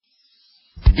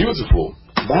Beautiful.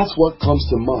 That's what comes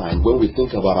to mind when we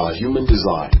think about our human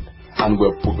design, and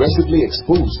we're progressively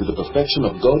exposed to the perfection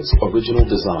of God's original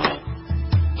design.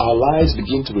 Our lives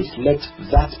begin to reflect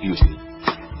that beauty.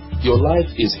 Your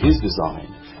life is His design,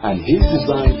 and His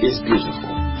design is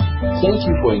beautiful. Thank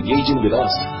you for engaging with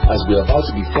us as we are about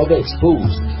to be further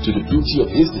exposed to the beauty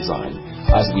of His design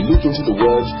as we look into the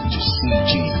Word to see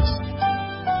Jesus.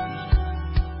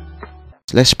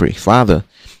 Let's pray. Father,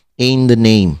 in the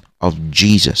name of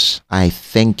Jesus, I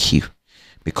thank you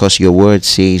because your word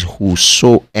says,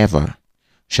 whosoever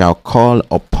shall call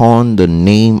upon the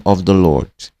name of the Lord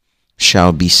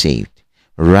shall be saved.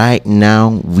 Right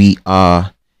now, we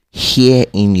are here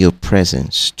in your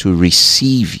presence to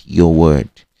receive your word,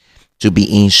 to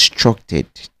be instructed,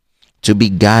 to be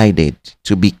guided,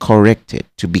 to be corrected,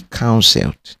 to be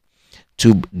counseled,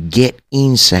 to get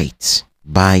insights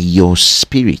by your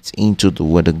spirit into the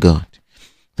word of God.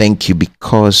 Thank you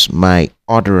because my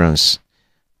utterance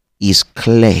is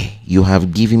clear. You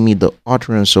have given me the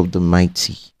utterance of the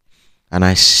mighty, and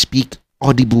I speak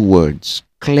audible words,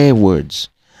 clear words.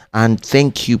 And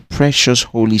thank you, precious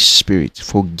Holy Spirit,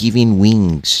 for giving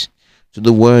wings to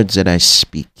the words that I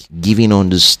speak, giving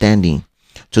understanding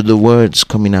to the words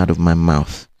coming out of my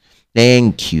mouth.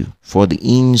 Thank you for the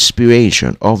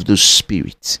inspiration of the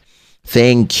Spirit.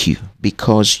 Thank you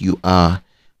because you are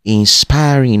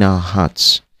inspiring our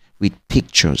hearts with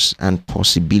pictures and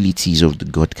possibilities of the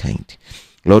God kind.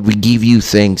 Lord, we give you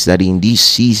thanks that in this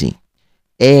season,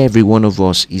 every one of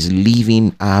us is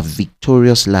living our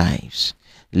victorious lives,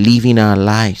 living our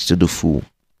lives to the full.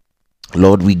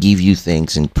 Lord, we give you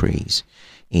thanks and praise.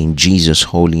 In Jesus'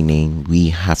 holy name, we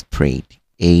have prayed.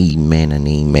 Amen and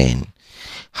amen.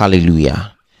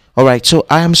 Hallelujah. All right, so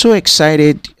I am so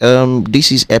excited.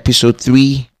 This is episode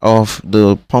 3 of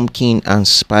the Pumpkin and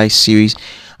Spice series,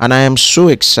 and I am so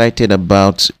excited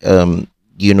about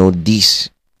this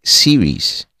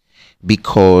series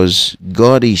because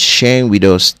God is sharing with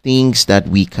us things that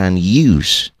we can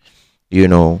use,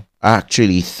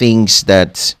 actually things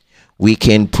that we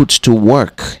can put to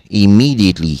work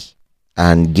immediately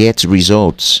and get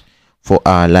results for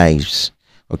our lives.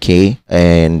 Okay,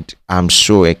 and I'm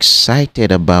so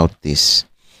excited about this.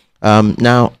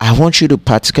 Now, I want you to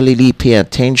particularly pay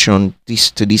attention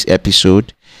to this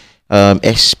episode,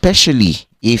 especially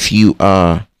if you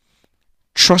are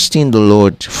trusting the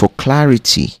Lord for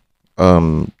clarity,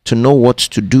 to know what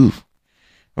to do.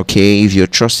 Okay, if you're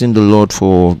trusting the Lord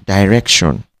for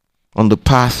direction on the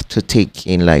path to take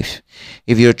in life,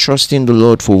 if you're trusting the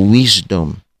Lord for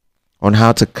wisdom on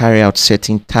how to carry out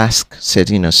certain tasks,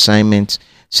 certain assignments,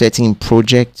 certain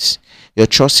projects, you're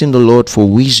trusting the Lord for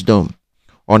wisdom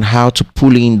on how to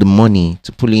pull in the money,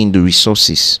 to pull in the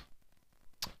resources.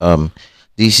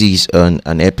 This is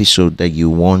an episode that you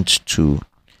want to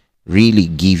really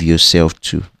give yourself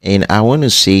to. And I want to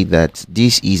say that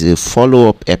this is a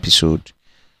follow-up episode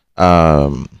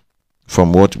from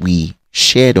what we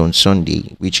shared on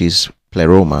Sunday, which is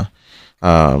Pleroma,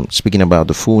 speaking about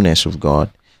the fullness of God.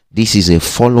 This is a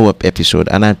follow-up episode,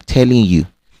 and I'm telling you,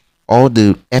 all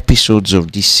the episodes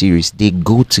of this series, they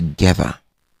go together.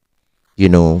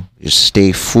 You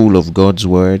stay full of God's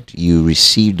word. You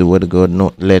receive the word of God,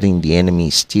 not letting the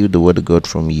enemy steal the word of God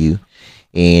from you.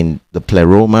 And the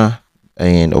Pleroma,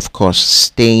 and of course,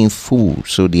 staying full.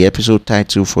 So the episode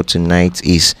title for tonight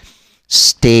is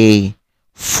Stay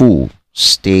Full.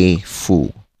 Stay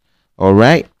full. All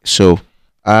right. So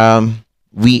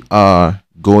we are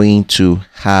going to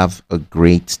have a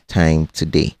great time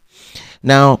today.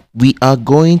 Now, we are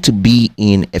going to be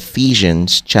in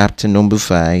Ephesians chapter number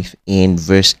 5 and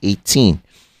verse 18.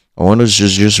 I want to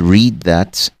just read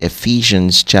that.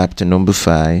 Ephesians chapter number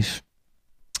 5.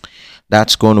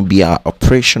 That's going to be our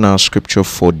operational scripture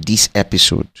for this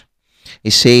episode.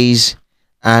 It says,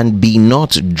 "And be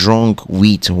not drunk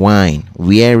with wine,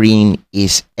 wherein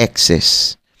is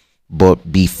excess,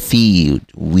 but be filled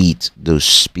with the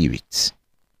Spirit."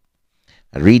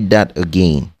 I read that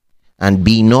again. "And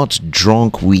be not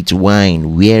drunk with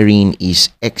wine, wherein is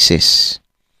excess,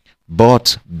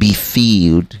 but be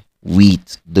filled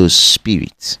with the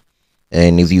Spirit."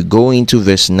 And if you go into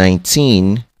verse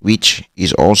 19, which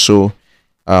is also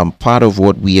part of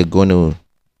what we are going to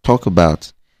talk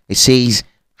about, it says,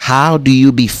 "How do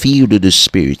you be filled with the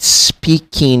Spirit?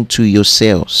 Speaking to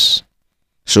yourselves."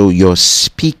 So you're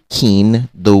speaking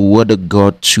the word of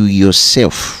God to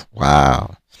yourself.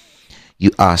 Wow. You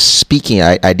are speaking.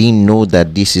 I didn't know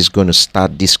that this is going to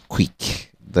start this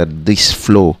quick, that this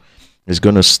flow is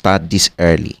going to start this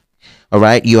early. All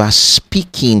right. You are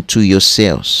speaking to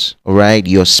yourselves. All right.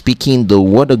 You're speaking the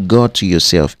word of God to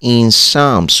yourself in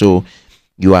Psalms. So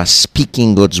you are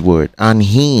speaking God's word, and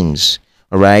hymns,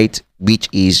 all right, which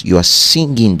is you are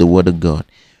singing the word of God,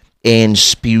 and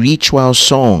spiritual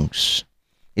songs.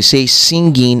 It says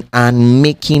singing and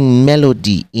making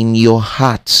melody in your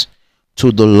heart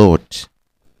to the Lord.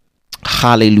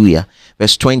 Hallelujah.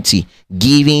 Verse 20,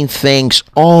 giving thanks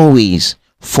always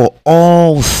for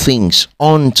all things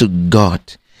unto God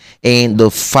and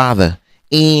the Father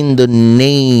in the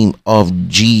name of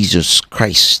Jesus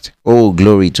Christ. Oh,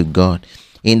 glory to God.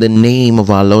 In the name of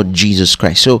our Lord Jesus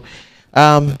Christ. So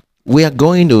we're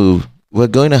going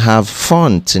to have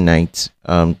fun tonight,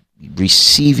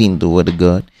 receiving the word of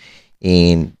God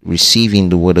and receiving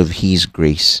the word of his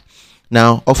grace.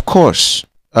 Now, of course,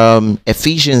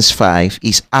 Ephesians 5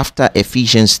 is after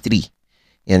Ephesians 3.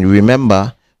 And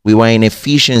remember, we were in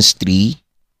Ephesians 3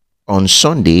 on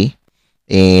Sunday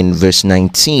in verse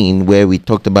 19, where we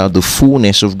talked about the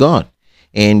fullness of God.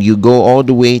 And you go all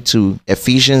the way to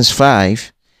Ephesians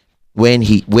 5, where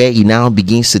he now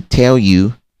begins to tell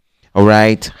you, all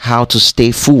right, how to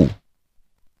stay full.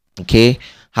 Okay,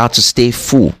 how to stay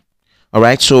full. All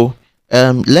right, so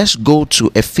let's go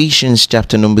to Ephesians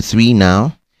chapter number 3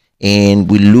 now, and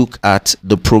we look at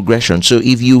the progression. So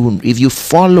if you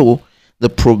follow the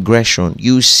progression,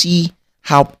 you see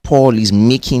how Paul is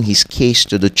making his case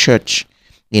to the church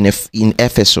in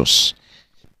Ephesus.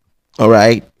 All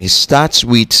right, it starts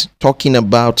with talking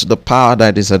about the power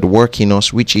that is at work in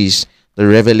us, which is the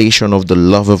revelation of the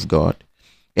love of God.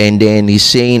 And then he's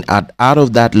saying out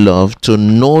of that love, to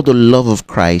know the love of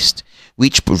Christ,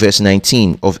 which verse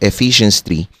 19 of Ephesians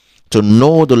 3, to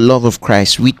know the love of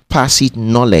Christ which passes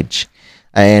knowledge.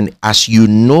 And as you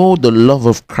know the love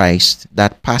of Christ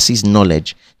that passes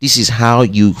knowledge, this is how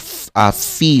you are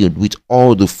filled with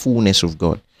all the fullness of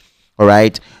God. All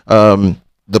right,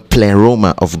 the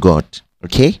pleroma of God.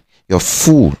 Okay, you're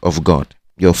full of God.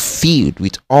 You're filled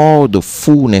with all the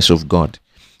fullness of God.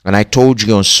 And I told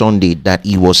you on Sunday that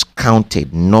it was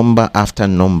counted number after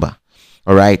number.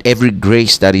 All right, every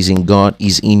grace that is in God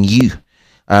is in you.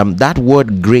 That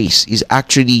word grace is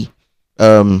actually,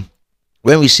 when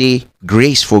we say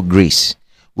grace for grace,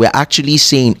 we're actually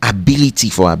saying ability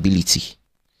for ability.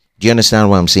 Do you understand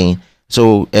what I'm saying?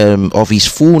 So of his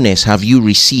fullness have you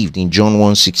received, in John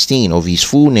 1:16, of his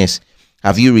fullness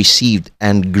have you received,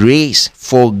 and grace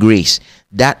for grace.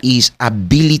 That is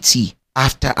ability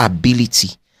after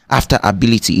ability after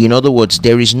ability. In other words,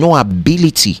 there is no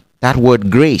ability. That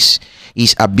word grace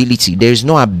is ability. There is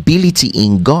no ability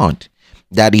in God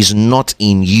that is not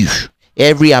in you.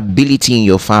 Every ability in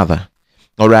your Father,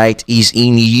 all right, is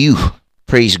in you.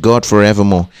 Praise God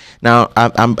forevermore. Now,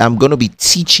 I'm going to be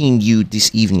teaching you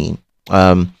this evening.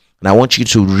 And I want you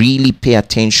to really pay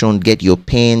attention. Get your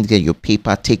pen, get your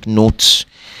paper, take notes.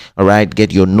 All right,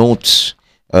 get your notes.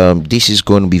 This is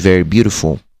going to be very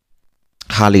beautiful.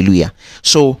 Hallelujah.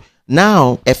 So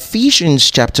now Ephesians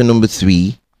chapter number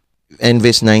 3 and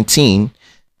verse 19,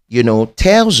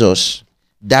 tells us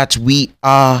that we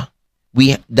are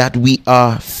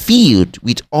filled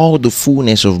with all the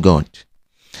fullness of God.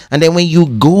 And then when you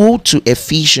go to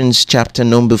Ephesians chapter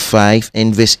number 5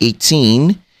 and verse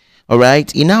 18, all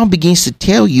right, it now begins to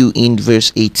tell you in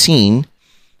verse 18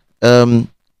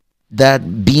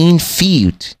 that being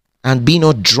filled and be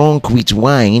not drunk with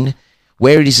wine,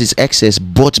 where it is excess,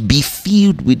 but be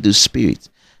filled with the Spirit.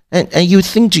 And you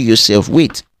think to yourself,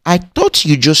 wait, I thought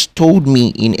you just told me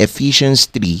in Ephesians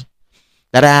 3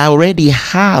 that I already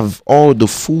have all the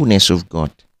fullness of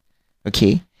God.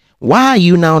 Okay, why are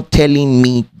you now telling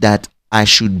me that I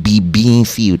should be being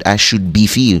filled? I should be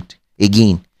filled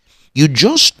again. You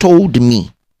just told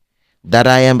me that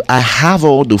I have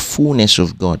all the fullness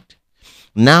of God.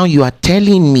 Now you are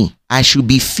telling me I should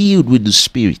be filled with the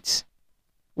Spirit.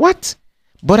 What?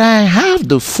 But I have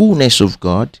the fullness of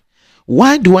God.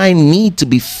 Why do I need to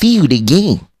be filled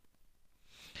again?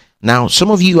 Now, some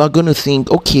of you are going to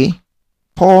think, okay,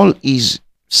 Paul is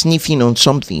sniffing on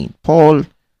something. Paul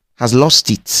has lost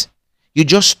it. You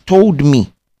just told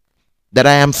me that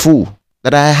I am full,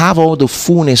 that I have all the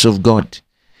fullness of God.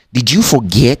 Did you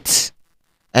forget?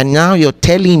 And now you're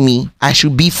telling me I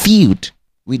should be filled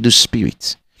with the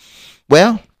Spirit.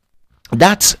 Well,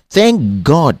 thank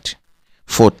God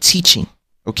for teaching.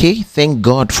 Okay, thank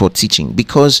God for teaching,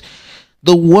 because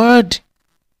the word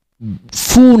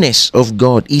fullness of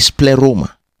God is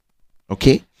pleroma.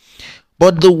 Okay,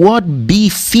 but the word be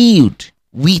filled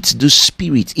with the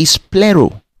Spirit is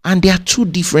plero, and they are two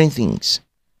different things.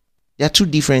 They are two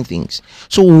different things.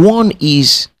 So one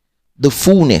is the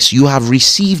fullness, you have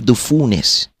received the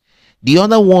fullness. The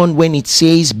other one, when it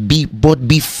says be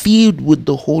filled with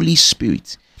the Holy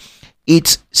Spirit,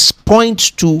 it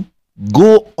points to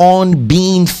go on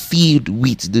being filled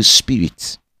with the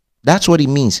Spirit. That's what it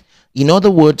means. In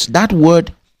other words, that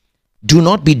word, do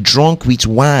not be drunk with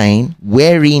wine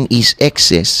wherein is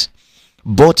excess,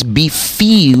 but be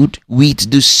filled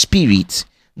with the Spirit.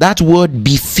 That word,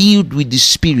 be filled with the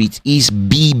Spirit, is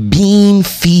be being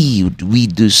filled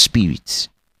with the Spirit.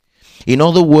 In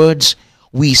other words,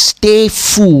 we stay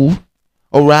full,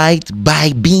 all right,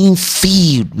 by being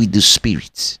filled with the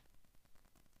Spirit.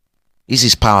 This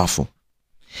is powerful.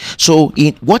 So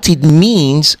what it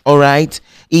means, all right,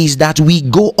 is that we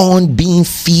go on being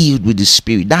filled with the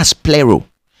Spirit. That's plero.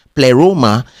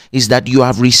 Pleroma is that you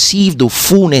have received the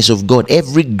fullness of God.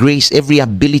 Every grace, every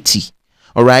ability,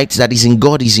 all right, that is in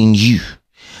God is in you.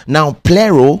 Now,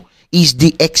 plero is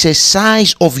the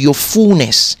exercise of your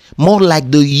fullness, more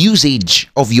like the usage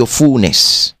of your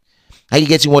fullness. Are you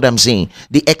getting what I'm saying?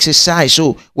 The exercise.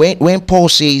 So when Paul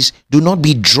says, do not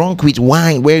be drunk with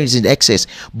wine where is in excess,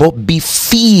 but be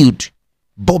filled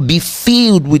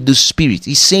with the Spirit.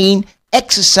 He's saying,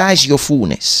 exercise your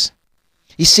fullness.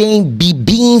 He's saying, be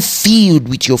being filled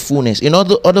with your fullness. In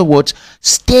other words,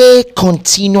 stay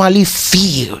continually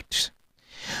filled.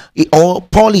 Or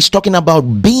Paul is talking about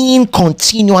being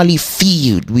continually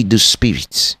filled with the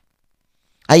Spirit.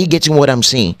 Are you getting what I'm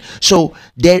saying? So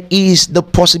there is the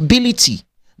possibility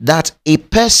that a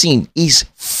person is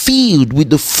filled with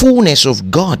the fullness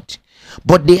of God,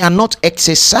 but they are not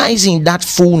exercising that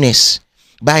fullness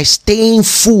by staying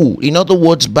full. In other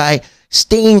words, by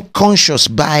staying conscious,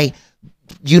 by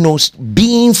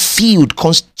being filled,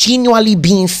 continually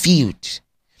being filled.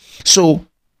 So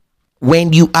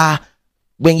when you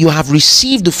have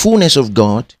received the fullness of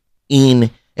God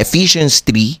in Ephesians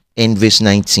 3 and verse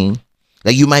 19,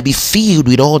 that you might be filled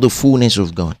with all the fullness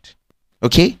of God.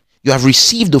 Okay? You have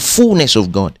received the fullness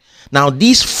of God. Now,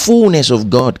 this fullness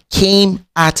of God came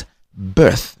at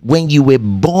birth, when you were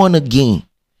born again.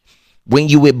 When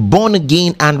you were born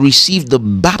again and received the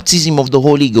baptism of the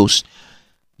Holy Ghost,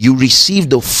 you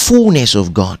received the fullness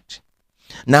of God.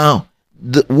 Now,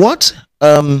 what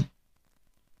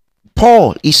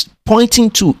Paul is pointing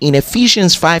to in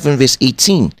Ephesians 5 and verse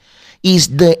 18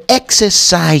 is the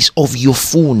exercise of your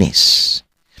fullness.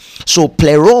 So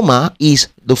pleroma is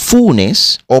the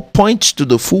fullness, or points to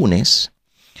the fullness.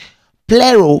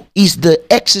 Plero is the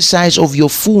exercise of your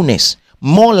fullness,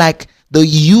 more like the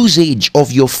usage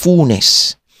of your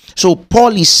fullness. So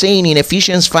Paul is saying in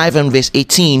Ephesians 5 and verse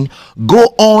 18,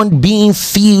 go on being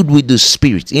filled with the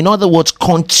Spirit. In other words,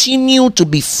 continue to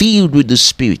be filled with the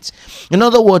Spirit. In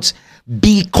other words,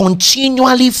 be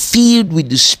continually filled with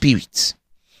the Spirit.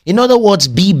 In other words,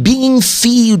 be being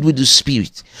filled with the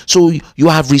Spirit. So you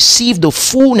have received the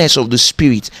fullness of the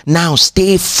Spirit. Now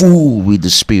stay full with the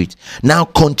Spirit. Now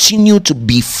continue to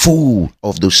be full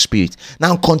of the Spirit.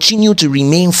 Now continue to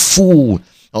remain full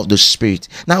of the Spirit.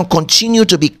 Now continue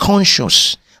to be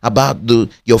conscious about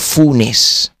your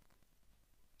fullness.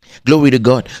 Glory to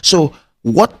God. So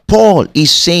what Paul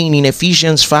is saying in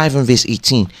Ephesians 5 and verse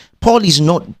 18, Paul is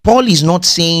not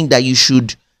saying that you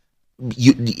should.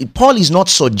 Paul is not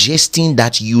suggesting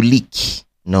that you leak.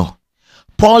 No.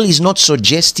 Paul is not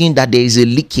suggesting that there is a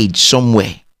leakage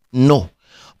somewhere. No.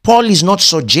 Paul is not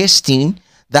suggesting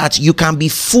that you can be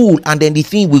full and then the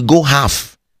thing will go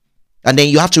half and then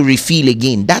you have to refill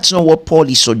again. That's not what Paul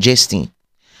is suggesting.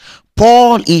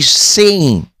 Paul is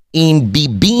saying in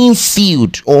being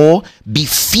filled or be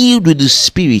filled with the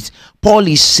Spirit, Paul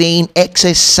is saying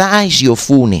exercise your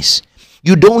fullness.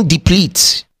 You don't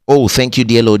deplete. Oh, thank you,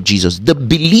 dear Lord Jesus. The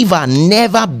believer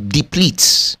never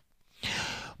depletes.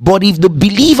 But if the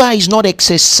believer is not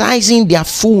exercising their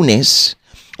fullness,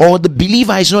 or the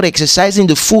believer is not exercising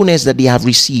the fullness that they have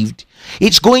received,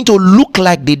 it's going to look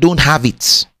like they don't have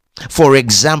it. For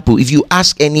example, if you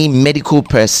ask any medical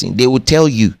person, they will tell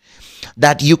you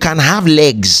that you can have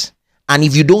legs, and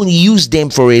if you don't use them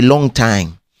for a long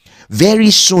time,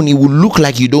 very soon it will look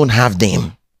like you don't have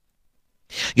them.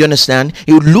 You understand?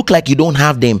 It would look like you don't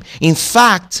have them. In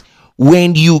fact,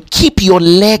 when you keep your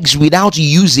legs without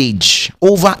usage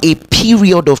over a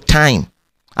period of time,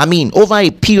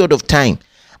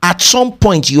 at some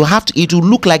point it will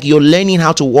look like you're learning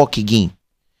how to walk again,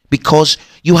 because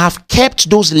you have kept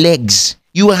those legs.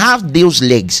 You have those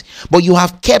legs, but you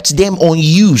have kept them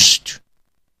unused.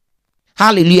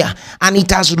 Hallelujah. And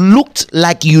it has looked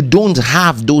like you don't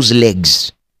have those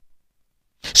legs.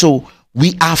 So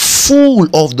we are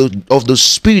full of the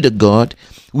Spirit of God.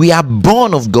 We are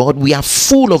born of God. We are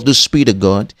full of the Spirit of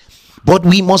God. But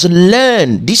we must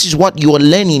learn. This is what you are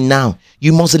learning now.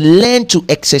 You must learn to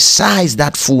exercise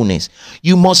that fullness.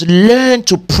 You must learn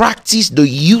to practice the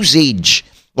usage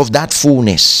of that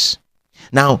fullness.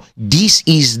 Now, this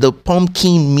is the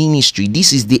pumpkin ministry.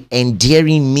 This is the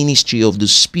endearing ministry of the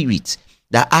Spirit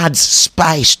that adds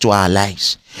spice to our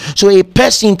lives. So a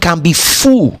person can be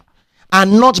full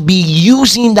and not be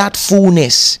using that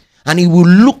fullness, and it will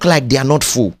look like they are not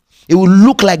full. It will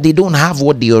look like they don't have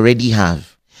what they already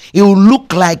have. It will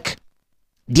look like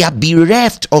they are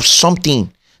bereft of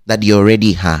something that they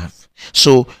already have.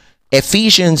 So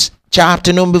Ephesians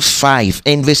chapter number 5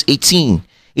 and verse 18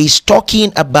 is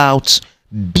talking about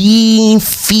being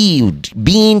filled,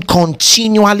 being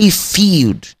continually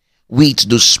filled with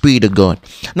the Spirit of God.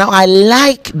 Now, I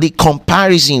like the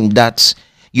comparison that,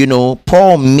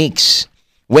 Paul makes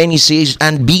when he says,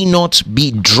 and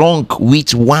be drunk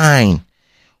with wine,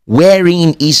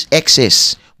 wherein is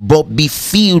excess, but be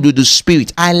filled with the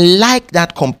Spirit. I like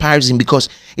that comparison because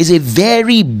it's a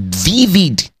very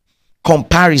vivid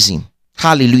comparison.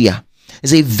 Hallelujah.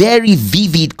 It's a very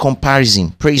vivid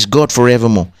comparison. Praise God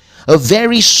forevermore. A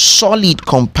very solid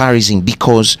comparison,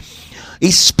 because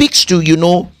it speaks to,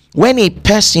 when a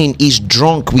person is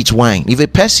drunk with wine, if a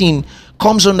person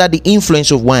comes under the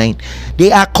influence of wine,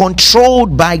 they are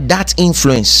controlled by that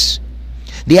influence.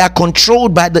 They are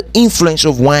controlled by the influence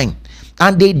of wine,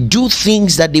 and they do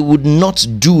things that they would not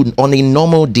do on a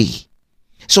normal day.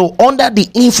 So under the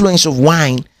influence of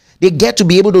wine, they get to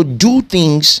be able to do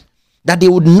things that they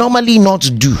would normally not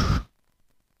do.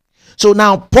 So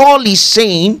now Paul is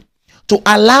saying to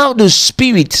allow the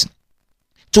Spirit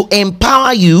to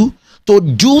empower you to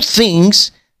do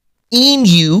things in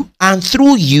you and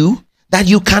through you that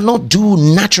you cannot do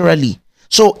naturally.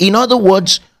 So in other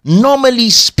words, normally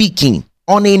speaking,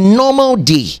 on a normal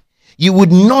day, you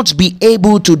would not be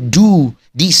able to do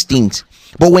these things.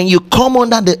 But when you come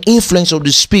under the influence of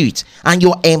the Spirit and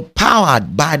you're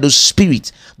empowered by the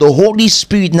Spirit, the Holy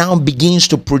Spirit now begins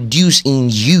to produce in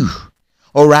you,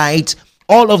 all right,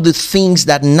 all of the things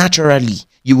that naturally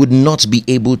you would not be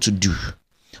able to do.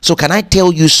 So can I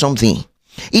tell you something?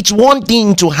 It's one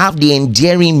thing to have the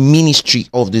endearing ministry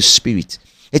of the Spirit.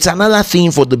 It's another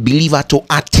thing for the believer to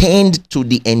attend to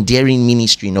the endearing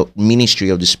ministry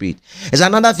of the Spirit. It's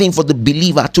another thing for the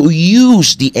believer to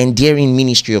use the endearing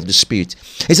ministry of the Spirit.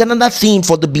 It's another thing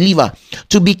for the believer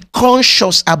to be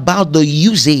conscious about the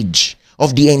usage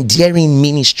of the endearing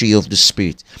ministry of the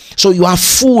Spirit. So you are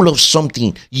full of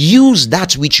something. Use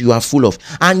that which you are full of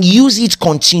and use it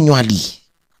continually.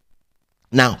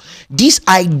 Now, this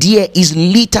idea is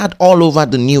littered all over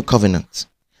the New Covenant.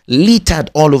 Littered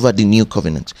all over the New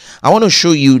Covenant. I want to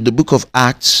show you the book of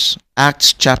Acts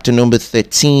chapter number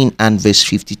 13 and verse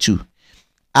 52.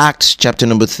 Acts chapter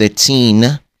number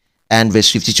 13 and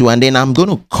verse 52. And then I'm going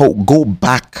to go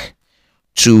back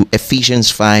to Ephesians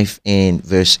 5 and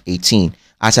verse 18.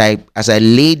 As I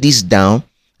lay this down,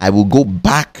 I will go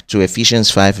back to Ephesians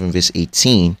 5 and verse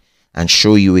 18 and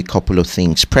show you a couple of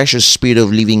things. Precious Spirit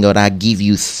of living God, I give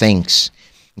you thanks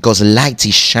because light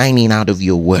is shining out of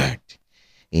your word.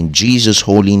 In Jesus'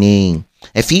 holy name.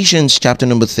 Ephesians chapter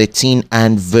number 13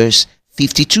 and verse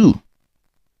 52.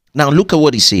 Now look at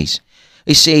what it says.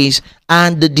 It says,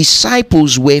 and the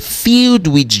disciples were filled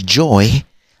with joy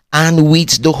and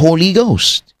with the Holy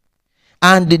Ghost.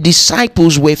 And the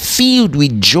disciples were filled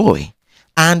with joy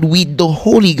and with the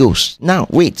Holy Ghost. Now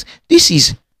wait, this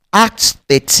is Acts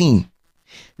 13.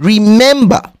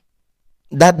 Remember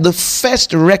that the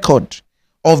first record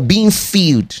of being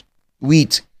filled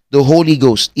with the Holy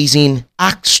Ghost is in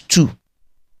Acts 2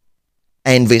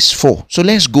 and verse 4. So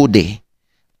let's go there.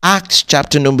 Acts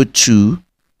chapter number 2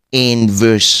 and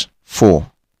verse 4.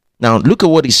 Now look at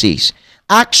what it says.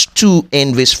 Acts 2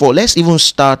 and verse 4. Let's even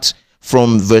start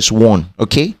from verse 1.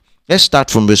 Okay, let's start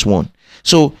from verse 1.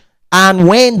 So, and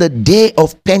when the day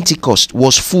of Pentecost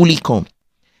was fully come,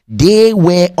 they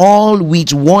were all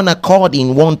with one accord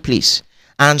in one place,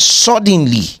 and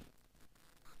suddenly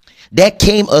there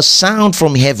came a sound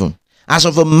from heaven as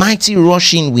of a mighty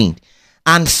rushing wind,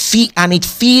 and it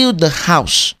filled the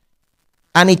house,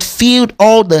 and it filled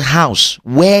all the house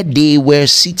where they were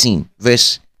sitting.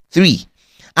 Verse 3.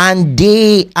 And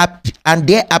there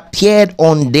appeared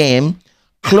on them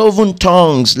cloven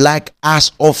tongues like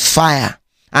as of fire,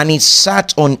 and it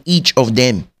sat on each of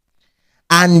them.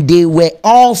 And they were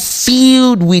all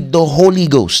filled with the Holy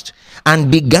Ghost,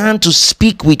 and began to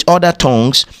speak with other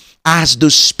tongues as the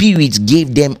Spirit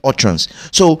gave them utterance.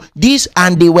 So this,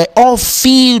 and they were all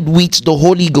filled with the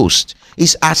Holy Ghost,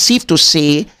 is as if to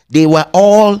say they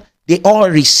all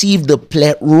received the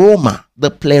pleroma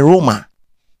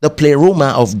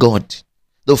of God,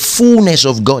 the fullness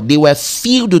of God. They were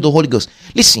filled with the Holy Ghost.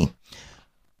 Listen,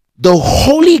 the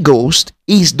Holy Ghost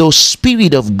is the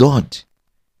Spirit of God.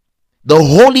 The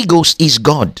Holy Ghost is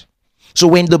God. So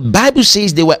when the Bible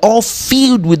says they were all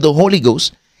filled with the Holy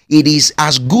Ghost, it is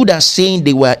as good as saying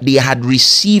they had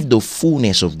received the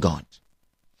fullness of God.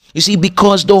 You see,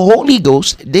 because the Holy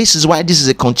Ghost, this is why this is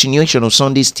a continuation of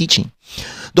Sunday's teaching.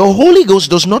 The Holy Ghost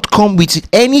does not come with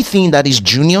anything that is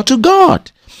junior to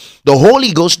God. The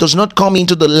Holy Ghost does not come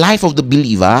into the life of the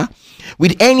believer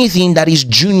with anything that is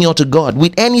junior to God,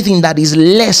 with anything that is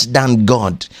less than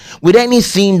God, with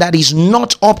anything that is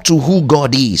not up to who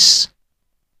God is.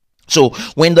 So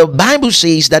when the Bible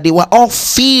says that they were all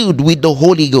filled with the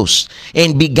Holy Ghost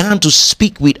and began to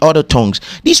speak with other tongues,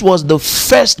 this was the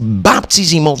first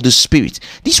baptism of the Spirit.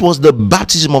 This was the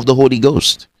baptism of the Holy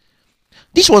Ghost.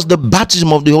 This was the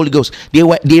baptism of the Holy Ghost.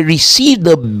 They received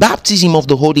the baptism of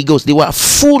the Holy Ghost. They were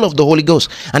full of the Holy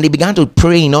Ghost, and they began to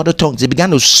pray in other tongues. They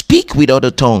began to speak with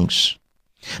other tongues.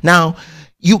 Now,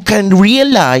 you can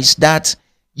realize that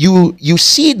you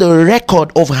see the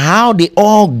record of how they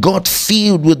all got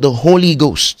filled with the Holy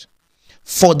Ghost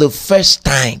for the first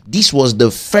time. This was the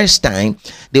first time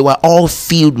they were all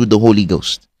filled with the Holy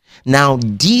Ghost. Now,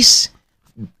 this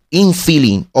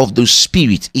infilling of the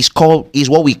Spirit is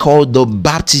what we call the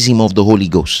baptism of the Holy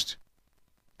Ghost.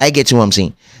 I get what I'm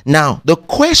saying. Now, the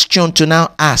question to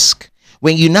now ask,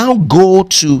 when you now go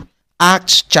to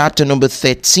Acts chapter number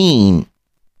 13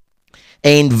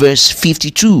 and verse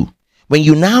 52, when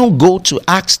you now go to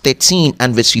Acts 13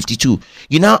 and verse 52,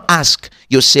 you now ask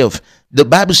yourself, the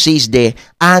Bible says there,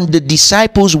 and the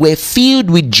disciples were filled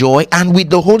with joy and with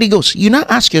the Holy Ghost. You now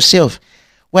ask yourself,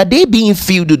 were they being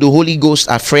filled with the Holy Ghost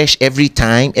afresh every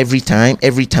time?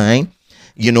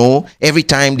 You know, every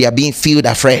time they are being filled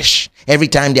afresh. Every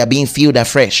time they are being filled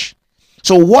afresh.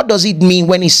 So what does it mean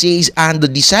when it says, and the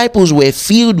disciples were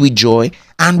filled with joy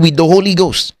and with the Holy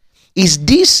Ghost? Is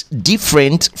this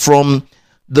different from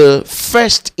the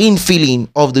first infilling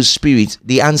of the Spirit?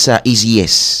 The answer is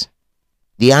yes.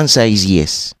 The answer is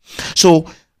yes.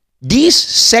 So this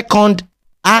second,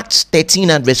 Acts 13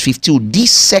 and verse 52,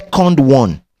 this second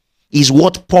one is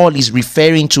what Paul is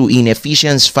referring to in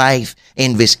Ephesians 5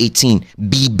 and verse 18.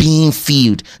 Be being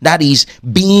filled. That is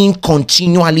being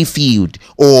continually filled,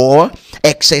 or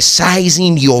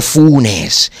exercising your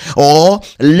fullness, or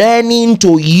learning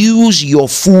to use your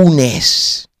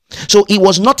fullness. So it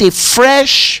was not a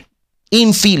fresh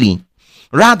infilling.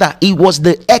 Rather, it was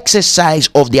the exercise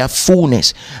of their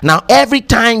fullness. Now, every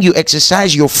time you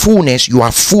exercise your fullness, you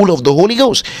are full of the Holy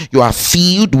Ghost. You are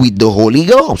filled with the Holy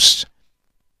Ghost.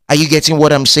 Are you getting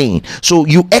what I'm saying? So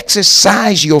you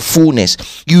exercise your fullness.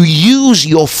 You use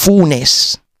your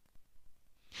fullness.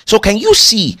 So can you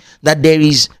see that there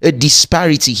is a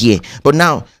disparity here? But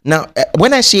now,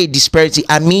 when I say disparity,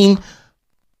 I mean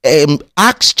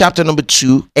Acts chapter number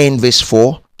 2 and verse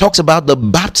 4 talks about the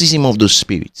baptism of the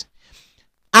Spirit.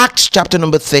 Acts chapter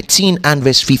number 13 and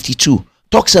verse 52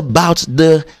 talks about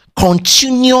the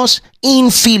continuous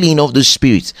infilling of the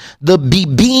Spirit, the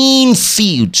being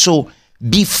filled. So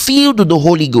be filled with the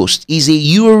Holy Ghost is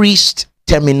a aorist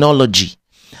terminology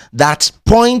that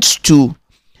points to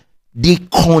the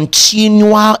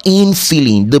continual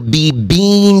infilling, the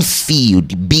being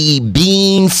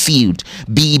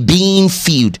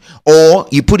filled, or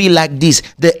you put it like this,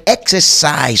 the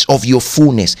exercise of your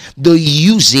fullness, the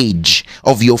usage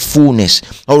of your fullness,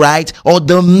 all right, or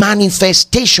the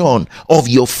manifestation of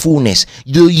your fullness,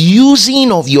 the using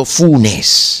of your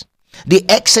fullness, the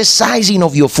exercising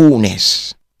of your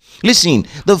fullness. Listen,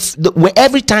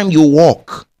 every time you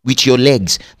walk with your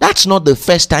legs, that's not the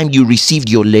first time you received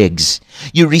your legs.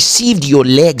 You received your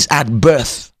legs at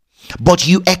birth, but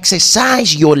you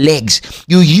exercise your legs,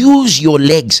 you use your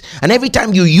legs, and every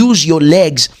time you use your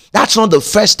legs, that's not the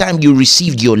first time you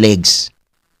received your legs,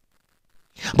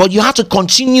 but you have to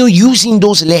continue using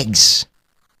those legs.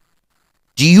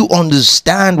 Do you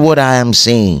understand what I am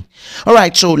saying? All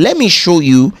right, so let me show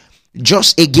you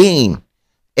just again.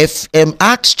 If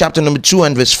Acts chapter number 2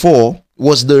 and verse 4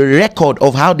 was the record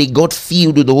of how they got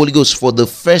filled with the Holy Ghost for the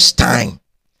first time.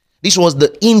 This was the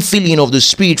infilling of the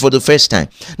Spirit for the first time.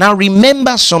 Now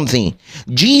remember something.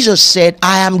 Jesus said,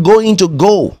 I am going to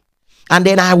go, and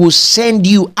then I will send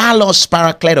you Allos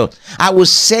Parakletos. I will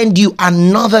send you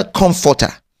another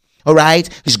comforter. All right,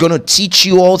 he's going to teach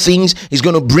you all things. He's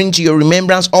going to bring to your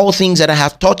remembrance all things that I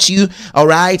have taught you. All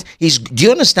right, do you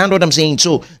understand what I'm saying?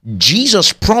 So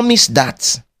Jesus promised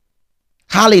that.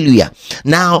 Hallelujah.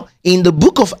 Now, in the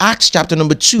book of Acts chapter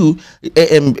number 2,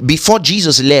 before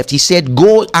Jesus left, he said,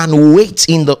 go and wait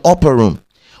in the upper room.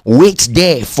 Wait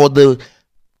there for the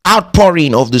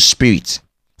outpouring of the Spirit,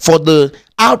 for the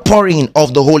outpouring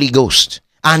of the Holy Ghost.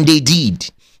 And they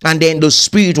did. And then the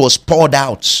Spirit was poured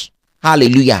out.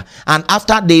 Hallelujah. And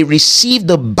after they received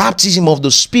the baptism of the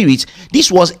Spirit,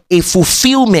 this was a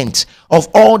fulfillment of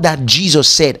all that Jesus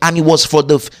said. And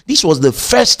this was the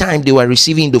first time they were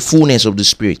receiving the fullness of the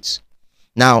Spirit.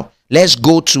 Now, let's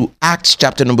go to Acts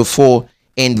chapter number 4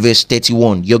 and verse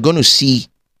 31. You're going to see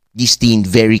this thing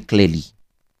very clearly.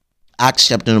 Acts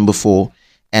chapter number 4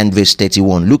 and verse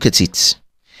 31. Look at it.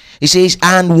 It says,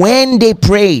 and when they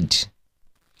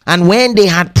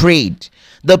had prayed,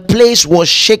 the place was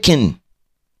shaken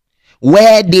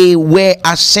where they were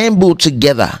assembled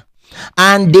together,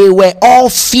 and they were all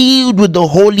filled with the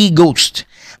Holy Ghost,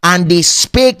 and they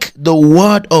spake the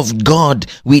word of God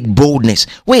with boldness.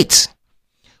 Wait,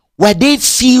 were they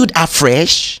filled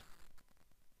afresh?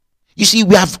 You see,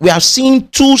 we have seen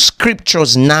two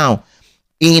scriptures now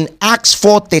in Acts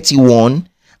 4:31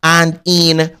 and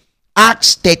in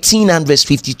Acts 13 and verse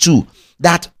 52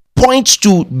 that points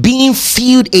to being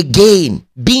filled again.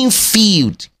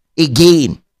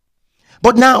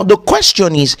 But now the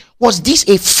question is, was this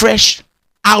a fresh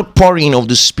outpouring of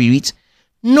the Spirit?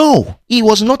 No, it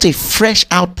was not a fresh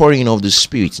outpouring of the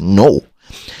Spirit. No,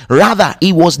 rather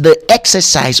it was the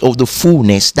exercise of the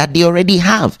fullness that they already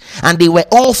have, and they were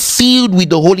all filled with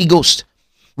the Holy Ghost.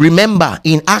 Remember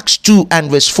in Acts 2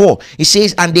 and verse 4, it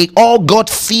says, and they all got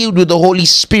filled with the Holy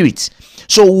Spirit.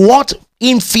 So what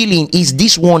infilling is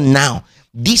this one now?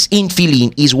 This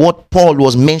infilling is what Paul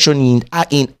was mentioning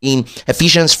in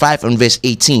Ephesians 5 and verse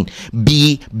 18.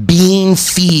 Being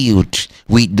filled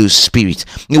with the Spirit.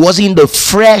 It wasn't the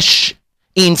fresh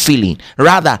infilling,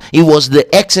 rather it was the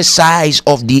exercise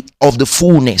of the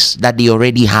fullness that they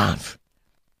already have.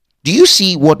 Do you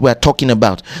see what we're talking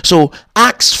about? So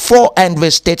Acts 4 and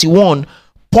verse 31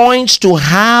 points to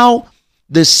how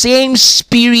the same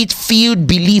Spirit-filled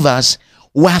believers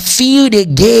were filled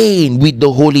again with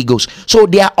the Holy Ghost. So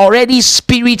they are already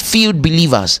Spirit-filled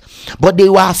believers, but they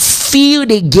were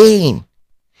filled again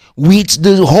with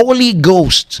the Holy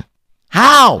Ghost.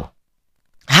 How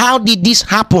did this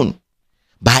happen?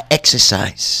 By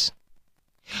exercise.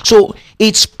 So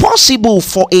it's possible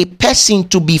for a person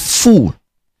to be full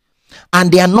and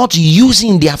they are not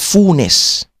using their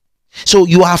fullness. So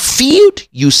you are filled,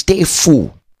 you stay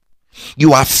full.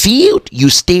 You are filled, you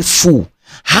stay full.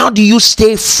 How do you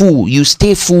stay full? You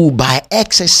stay full by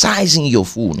exercising your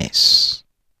fullness.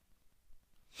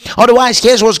 Otherwise,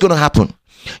 here's what's going to happen.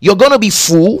 You're going to be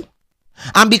full,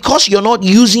 and because you're not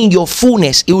using your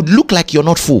fullness, it would look like you're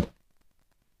not full.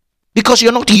 Because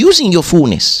you're not using your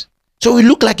fullness. So it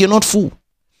look like you're not full.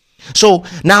 So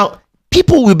now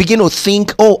people will begin to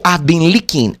think, oh, I've been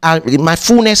leaking. My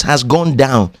fullness has gone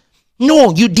down.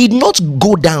 No, you did not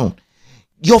go down.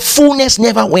 Your fullness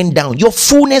never went down. Your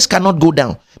fullness cannot go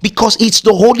down because it's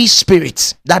the Holy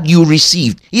Spirit that you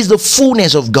received. It's the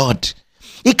fullness of God.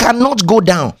 It cannot go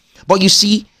down. But you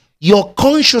see, your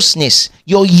consciousness,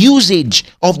 your usage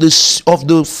of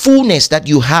the fullness that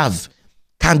you have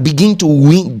can begin to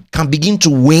wane, can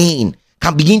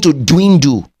begin to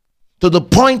dwindle to the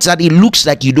point that it looks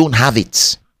like you don't have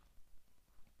it.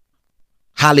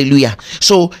 Hallelujah.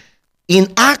 So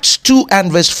in Acts 2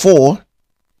 and verse 4,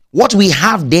 what we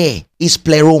have there is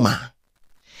pleroma.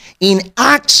 In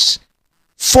Acts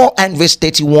 4 and verse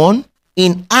 31,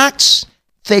 in Acts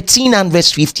 13 and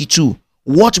verse 52,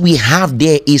 what we have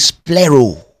there is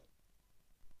plero.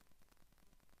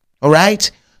 All right?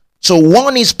 So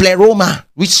one is pleroma,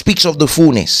 which speaks of the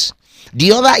fullness.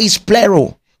 The other is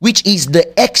plero, which is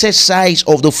the exercise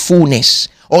of the fullness,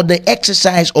 or the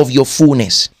exercise of your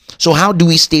fullness. So how do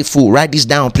we stay full? Write this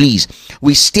down, please.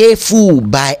 We stay full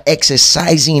by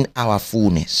exercising our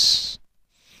fullness.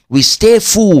 We stay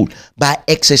full by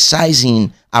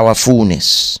exercising our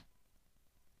fullness.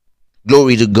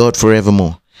 Glory to God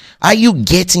forevermore. Are you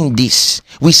getting this?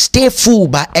 We stay full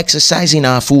by exercising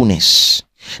our fullness.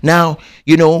 Now,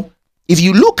 if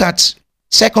you look at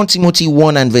 2 Timothy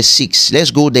 1 and verse 6,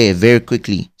 let's go there very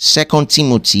quickly. 2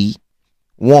 Timothy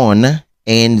 1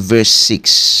 and verse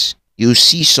 6. You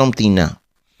see something now.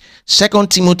 2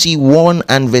 Timothy 1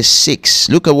 and verse 6.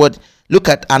 Look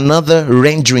at another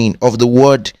rendering of the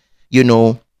word,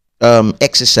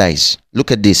 exercise.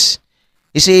 Look at this.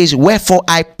 It says, wherefore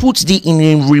I put thee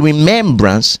in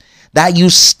remembrance that you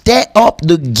stir up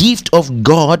the gift of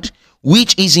God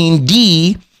which is in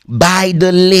thee by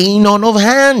the laying on of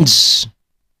hands.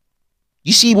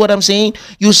 You see what I'm saying?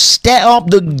 You stir up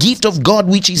the gift of God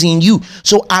which is in you.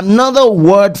 So another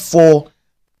word for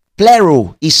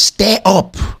plero is stir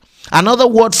up. Another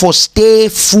word for stay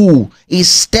full is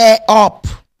stir up.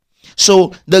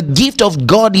 So the gift of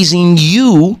God is in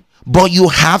you, but you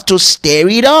have to stir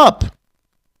it up.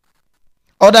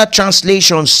 Other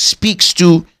translations speaks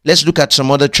to, let's look at some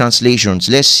other translations.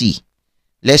 Let's see.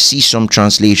 Let's see some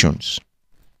translations.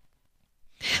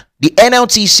 The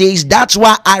NLT says, that's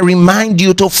why I remind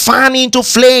you to fan into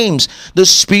flames the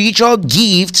spiritual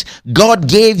gift God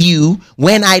gave you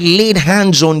when I laid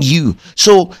hands on you.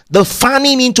 So the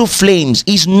fanning into flames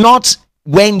is not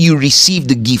when you receive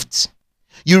the gift.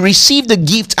 You receive the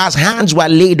gift as hands were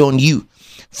laid on you.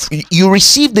 You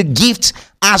receive the gift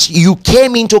as you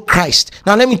came into Christ.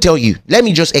 Now let me tell you, let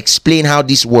me just explain how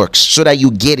this works so that you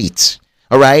get it.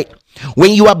 All right.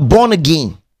 When you are born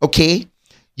again, okay,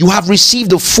 you have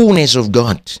received the fullness of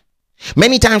God.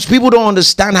 Many times people don't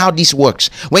understand how this works.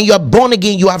 When you are born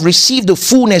again, you have received the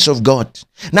fullness of God.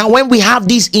 Now, when we have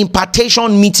these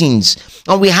impartation meetings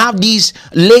and we have these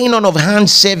laying on of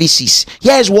hands services,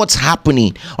 here's what's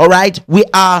happening. All right, we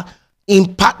are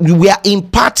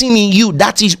imparting in you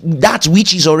that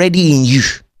which is already in you.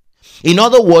 In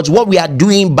other words, what we are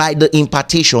doing by the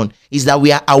impartation is that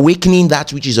we are awakening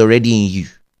that which is already in you.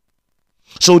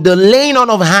 So the laying on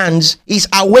of hands is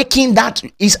awakening that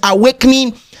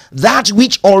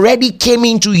which already came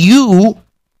into you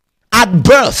at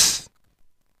birth.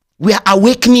 We are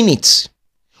awakening it.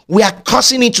 We are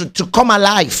causing it to come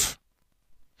alive.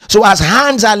 So as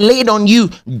hands are laid on you,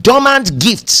 dormant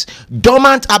gifts,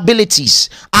 dormant abilities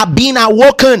are being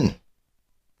awoken.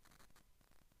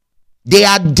 They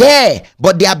are there,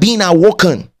 but they are being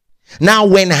awoken. Now,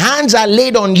 when hands are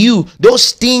laid on you,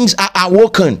 those things are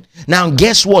awoken. Now,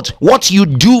 guess what? What you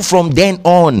do from then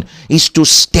on is to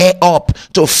stir up,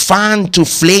 to fan to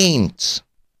flames.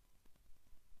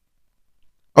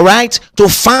 All right? To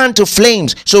fan to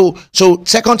flames. So 2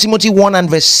 Timothy 1 and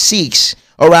verse 6,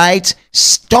 all right,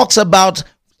 talks about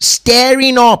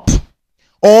stirring up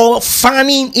or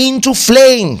fanning into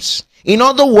flames. In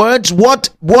other words, what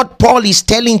Paul is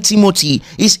telling Timothy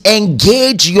is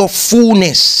engage your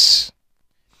fullness.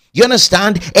 You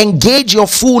understand? Engage your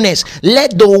fullness.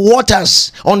 Let the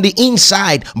waters on the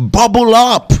inside bubble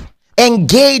up.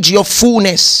 Engage your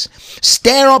fullness.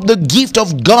 Stir up the gift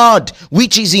of God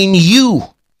which is in you.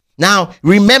 Now,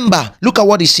 remember, look at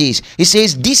what it says. It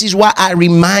says, this is why I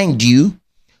remind you.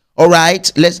 All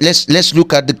right, let's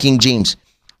look at the King James.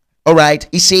 All right,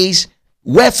 it says,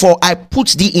 wherefore I put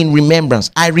thee in remembrance.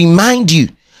 I remind you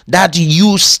that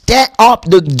you stir up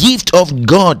the gift of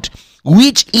God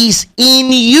which is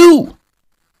in you.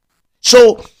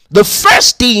 So the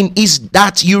first thing is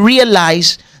that you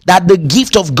realize that the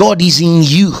gift of God is in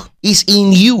you. Is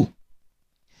in you.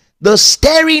 The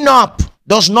stirring up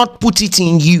does not put it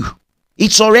in you.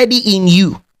 It's already in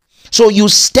you. So you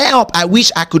stir up. I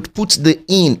wish I could put the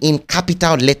in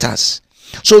capital letters.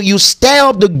 So you stir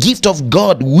up the gift of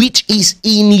God which is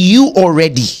in you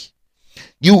already.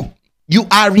 You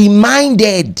are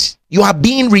reminded. You are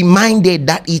being reminded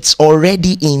that it's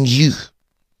already in you.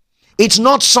 It's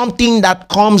not something that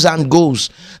comes and goes.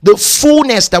 The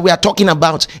fullness that we are talking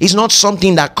about is not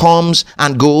something that comes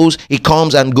and goes. It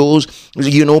comes and goes.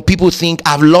 You know, people think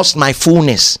I've lost my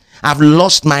fullness. I've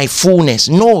lost my fullness.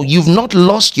 No, you've not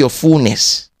lost your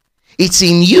fullness. It's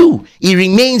in you. It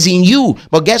remains in you.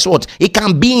 But guess what? It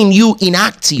can be in you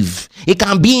inactive. It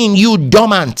can be in you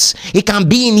dormant. It can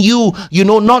be in you,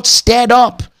 not stirred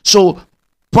up. So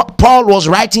Paul was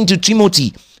writing to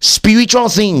Timothy spiritual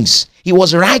things. He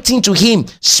was writing to him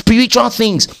spiritual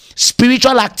things,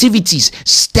 spiritual activities.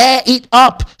 Stir it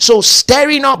up. So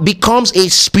stirring up becomes a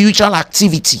spiritual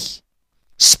activity.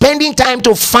 Spending time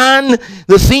to fan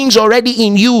the things already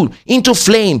in you into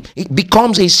flame, it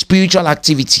becomes a spiritual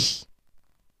activity.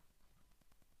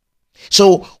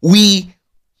 So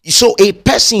a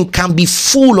person can be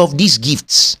full of these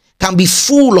gifts, can be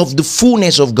full of the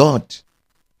fullness of God,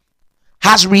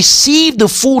 has received the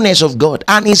fullness of God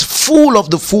and is full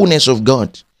of the fullness of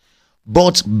God.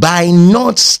 But by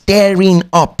not stirring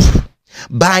up,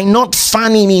 by not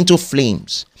fanning into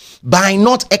flames, by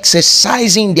not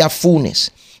exercising their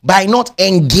fullness, by not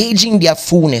engaging their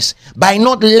fullness, by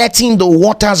not letting the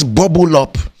waters bubble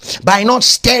up, by not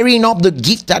stirring up the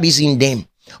gift that is in them,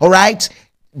 all right,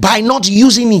 by not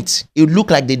using it, it will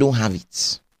look like they don't have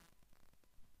it.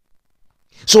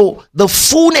 So the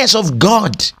fullness of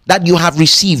God that you have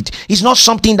received is not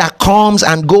something that comes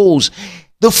and goes.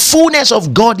 The fullness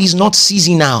of God is not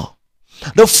seasonal.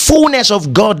 The fullness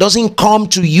of God doesn't come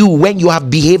to you when you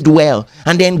have behaved well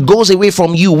and then goes away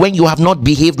from you when you have not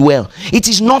behaved well. It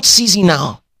is not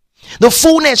seasonal. The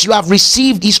fullness you have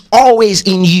received is always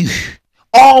in you,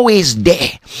 always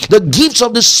there. The gifts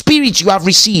of the Spirit you have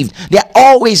received, they're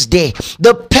always there.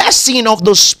 The person of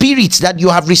the Spirit that you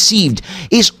have received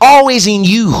is always in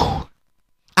you.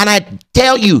 And I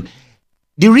tell you,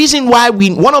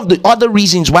 one of the other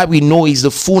reasons why we know is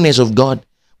the fullness of God.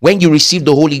 When you receive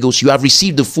the Holy Ghost, you have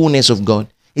received the fullness of God,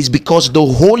 is because the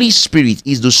Holy Spirit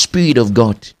is the Spirit of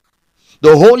God.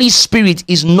 The Holy Spirit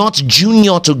is not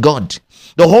junior to God.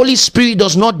 The Holy Spirit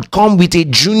does not come with a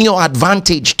junior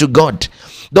advantage to God.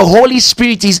 The Holy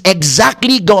Spirit is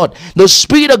exactly God, the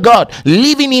Spirit of God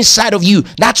living inside of you.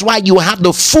 That's why you have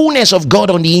the fullness of God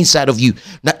on the inside of you.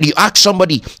 Now, you ask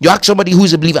somebody who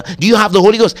is a believer, do you have the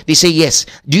Holy Ghost? They say yes.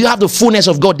 Do you have the fullness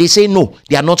of God? They say no.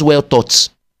 They are not well taught.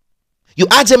 You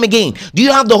ask them again, do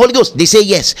you have the Holy Ghost? They say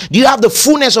yes. Do you have the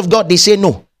fullness of God? They say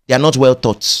no. They are not well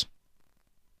taught.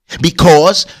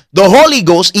 Because the Holy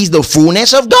Ghost is the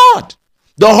fullness of God.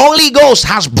 The Holy Ghost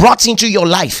has brought into your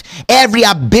life every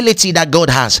ability that God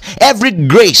has, every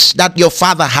grace that your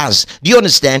Father has. Do you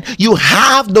understand? You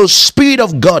have the Spirit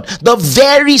of God, the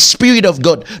very Spirit of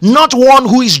God, not one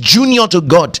who is junior to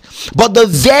God, but the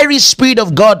very Spirit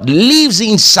of God lives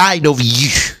inside of you.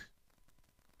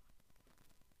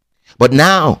 But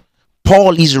now,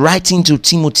 Paul is writing to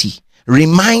Timothy,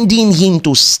 reminding him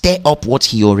to stir up what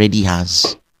he already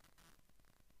has.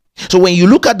 So when you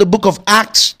look at the book of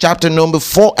Acts chapter number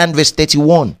 4 and verse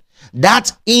 31,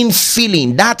 that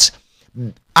infilling, that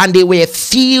and they were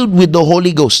filled with the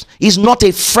Holy Ghost is not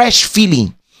a fresh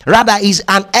feeling. Rather is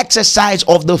an exercise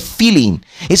of the feeling.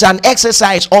 It's an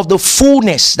exercise of the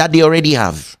fullness that they already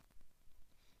have.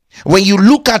 When you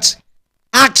look at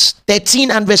Acts 13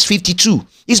 and verse 52,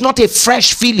 it's not a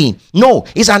fresh feeling. No,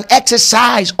 it's an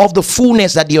exercise of the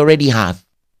fullness that they already have.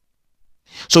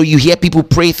 So you hear people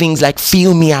pray things like,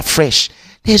 fill me afresh.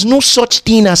 There's no such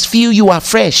thing as fill you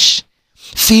afresh.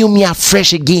 Fill me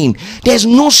afresh again. There's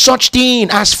no such thing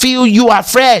as fill you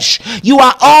afresh. You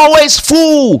are always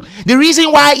full. The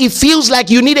reason why it feels like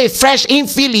you need a fresh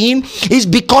infilling is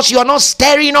because you're not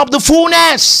stirring up the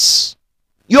fullness.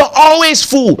 You're always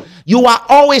full. You are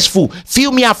always full.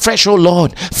 Fill me afresh, oh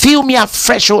Lord. Fill me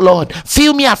afresh, oh Lord.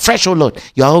 Fill me afresh, oh Lord.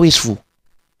 You're always full.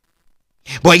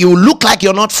 But you look like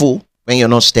you're not full when you're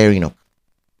not stirring up.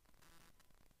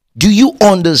 Do you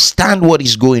understand what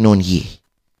is going on here?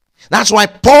 That's why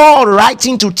Paul,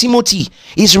 writing to Timothy,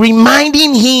 is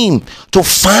reminding him to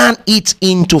fan it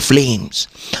into flames.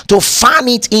 To fan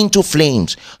it into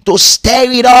flames. To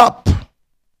stir it up.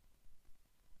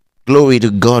 Glory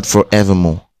to God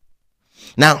forevermore.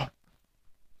 Now,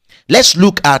 let's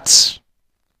go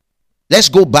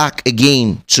back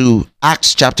again to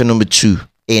Acts chapter number 2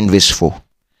 and verse 4.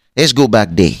 Let's go back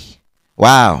there.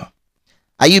 Wow.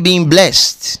 Are you being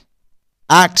blessed?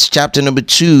 Acts chapter number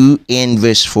 2 and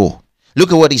verse 4.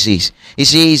 Look at what he says. He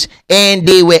says, and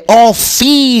they were all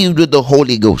filled with the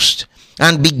Holy Ghost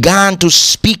and began to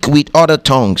speak with other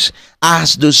tongues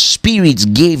as the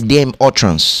Spirit gave them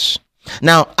utterance.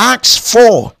 Now, Acts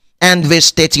 4 and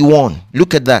verse 31.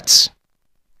 Look at that.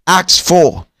 Acts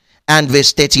 4 and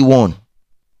verse 31.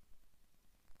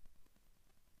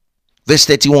 Verse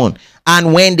 31.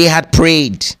 And when they had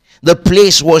prayed, the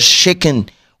place was shaken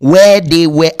where they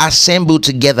were assembled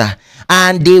together,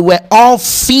 and they were all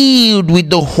filled with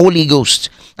the Holy Ghost,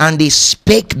 and they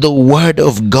spake the word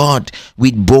of God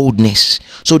with boldness.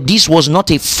 So this was not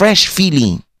a fresh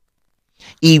feeling.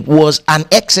 It was an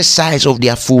exercise of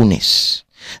their fullness.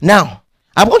 Now,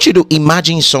 I want you to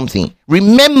imagine something.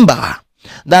 Remember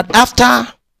that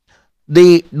after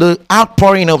the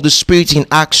outpouring of the Spirit in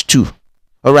Acts 2,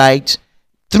 all right,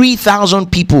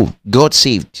 3,000 people got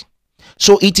saved.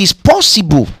 So it is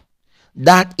possible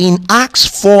that in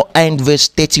Acts 4 and verse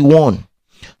 31,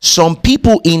 some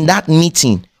people in that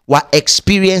meeting were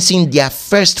experiencing their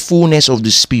first fullness of the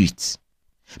Spirit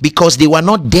because they were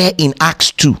not there in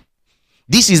Acts 2.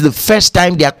 This is the first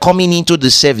time they are coming into the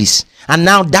service, and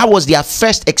now that was their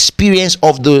first experience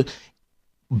of the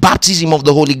baptism of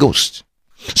the Holy Ghost.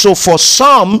 So for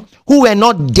some who were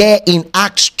not there in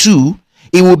Acts 2,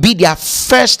 it will be their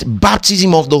first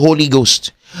baptism of the Holy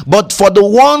Ghost. But for the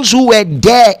ones who were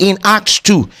there in Acts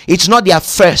 2, it's not their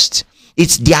first.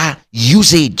 It's their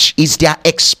usage. It's their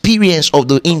experience of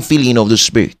the infilling of the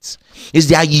Spirit. It's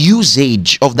their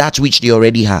usage of that which they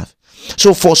already have.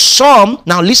 So for some,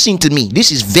 now listen to me.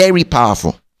 This is very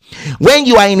powerful. When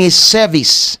you are in a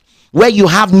service where you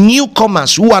have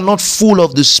newcomers who are not full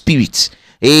of the Spirit,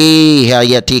 when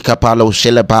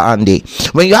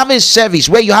you have a service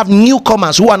where you have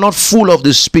newcomers who are not full of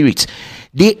the Spirit,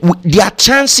 their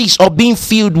chances of being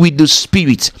filled with the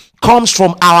Spirit comes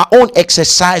from our own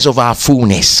exercise of our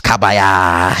fullness.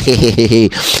 Kabaya.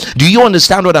 Do you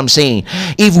understand what I'm saying?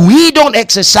 If we don't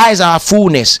exercise our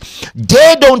fullness,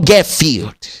 they don't get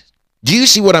filled. Do you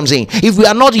see what I'm saying? If we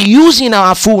are not using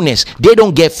our fullness, they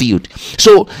don't get filled.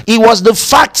 So it was the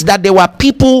fact that there were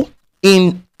people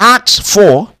in Acts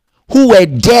 4 who were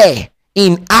there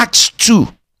in Acts 2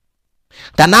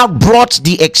 that now brought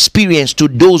the experience to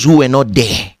those who were not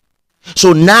there.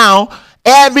 So now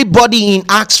everybody in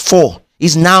Acts 4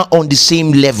 is now on the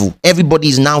same level. Everybody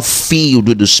is now filled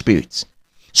with the Spirit.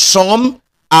 Some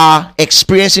are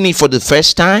experiencing it for the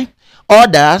first time.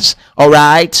 Others, all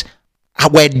right,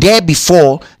 were there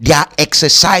before. They are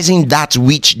exercising that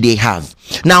which they have.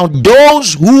 Now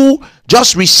those who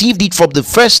just received it for the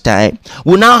first time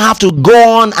will now have to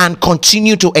go on and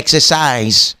continue to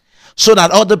exercise, so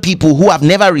that other people who have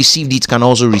never received it can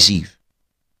also receive.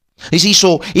 You see,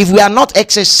 so if we are not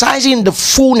exercising the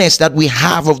fullness that we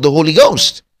have of the Holy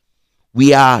Ghost,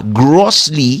 we are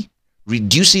grossly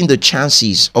reducing the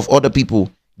chances of other people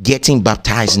getting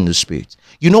baptized in the Spirit.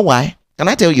 You know why? Can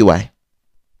I tell you why?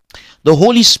 The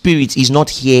Holy Spirit is not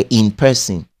here in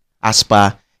person, as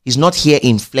per, is not here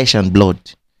in flesh and blood.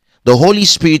 The Holy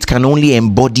Spirit can only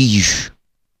embody you.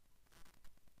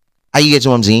 Are you getting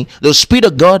what I'm saying? The Spirit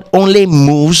of God only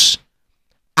moves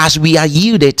as we are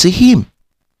yielded to Him.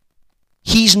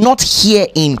 He's not here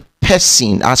in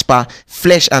person, as per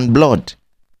flesh and blood.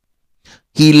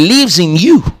 He lives in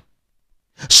you.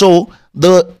 So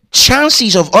the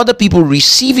chances of other people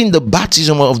receiving the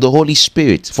baptism of the Holy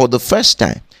Spirit for the first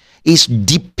time is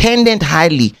dependent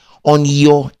highly on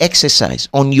your exercise,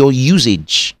 on your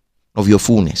usage of your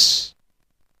fullness.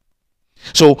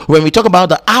 So when we talk about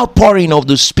the outpouring of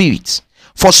the Spirit,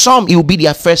 for some it will be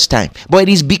their first time, but it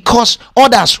is because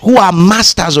others who are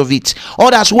masters of it,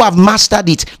 others who have mastered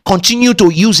it, continue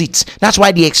to use it. That's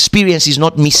why the experience is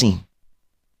not missing.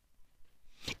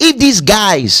 If these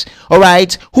guys, all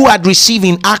right, who had received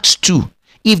in Acts 2,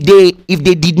 if they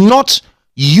did not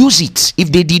use it,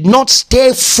 if they did not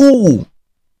stay full,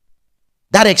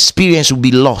 that experience will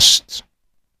be lost.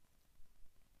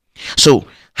 So,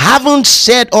 having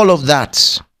said all of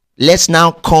that, let's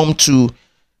now come to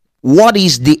what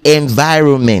is the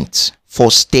environment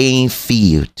for staying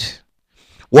filled.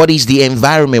 What is the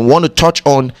environment? We want to touch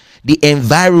on the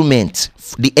environment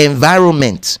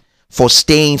for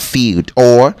staying filled,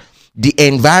 or the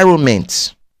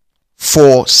environment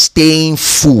for staying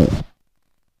full.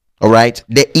 All right,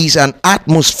 there is an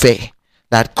atmosphere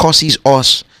that causes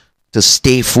us to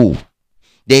stay full.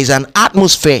 There is an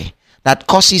atmosphere that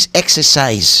causes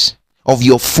exercise of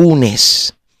your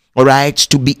fullness, all right,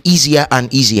 to be easier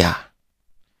and easier.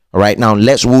 All right, now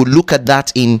we'll look at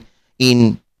that in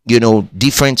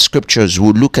different scriptures.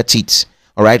 We'll look at it.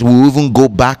 All right, we'll even go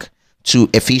back to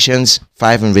Ephesians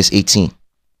 5 and verse 18.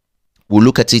 We'll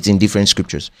look at it in different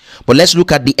scriptures, but let's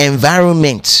look at the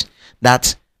environment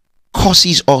that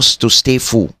causes us to stay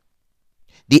full.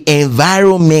 The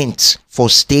environment for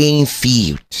staying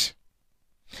filled.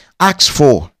 Acts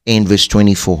 4 and verse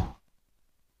 24.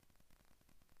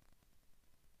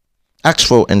 Acts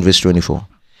 4 and verse 24.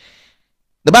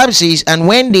 The Bible says, and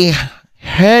when they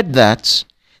heard that,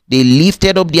 they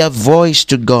lifted up their voice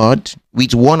to God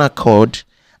with one accord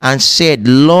and said,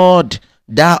 Lord,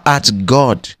 thou art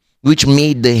God, which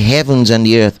made the heavens and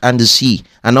the earth and the sea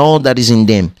and all that is in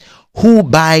them, who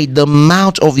by the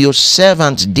mouth of your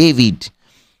servant David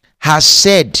has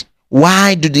said,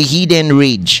 why do the heathen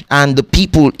rage and the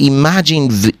people imagine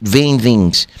vain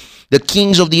things? The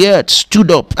kings of the earth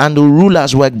stood up, and the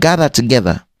rulers were gathered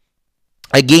together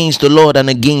against the Lord and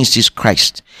against his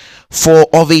Christ. For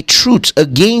of a truth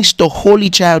against the holy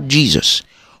child Jesus,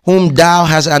 whom thou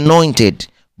hast anointed,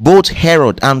 both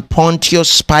Herod and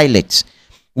Pontius Pilate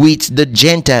with the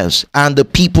Gentiles and the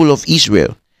people of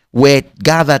Israel were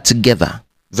gathered together.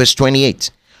 Verse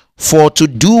 28. For to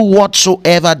do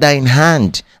whatsoever thine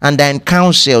hand and thine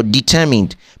counsel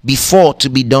determined before to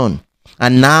be done.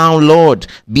 And now, Lord,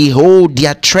 behold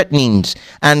their threatenings,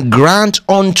 and grant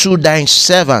unto thine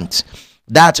servant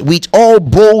that with all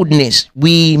boldness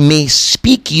we may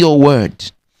speak your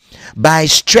word, by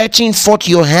stretching forth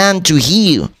your hand to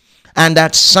heal, and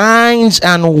that signs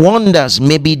and wonders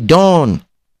may be done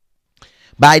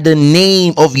by the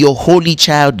name of your holy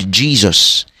child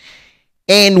Jesus.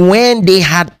 And when they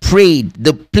had prayed,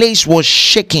 the place was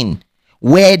shaken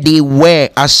where they were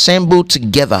assembled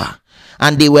together,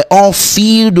 and they were all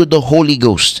filled with the Holy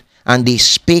Ghost, and they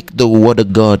spake the word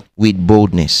of God with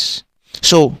boldness.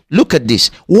 So look at this.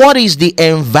 What is the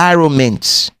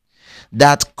environment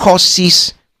that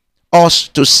causes us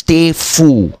to stay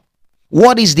full?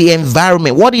 What is the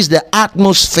environment? What is the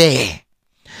atmosphere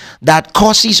that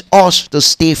causes us to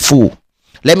stay full?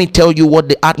 Let me tell you what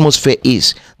the atmosphere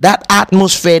is. That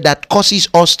atmosphere that causes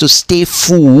us to stay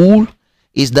full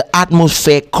is the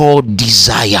atmosphere called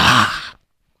desire.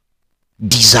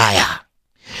 Desire.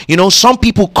 You know, some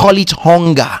people call it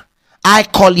hunger. I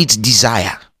call it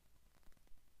desire.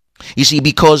 You see,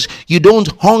 because you don't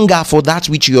hunger for that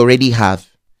which you already have,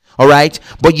 All right,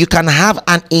 but you can have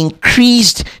an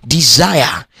increased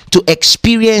desire to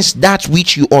experience that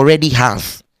which you already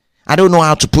have. I don't know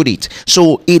how to put it.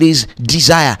 So it is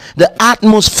desire. The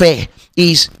atmosphere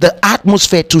is the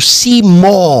atmosphere to see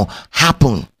more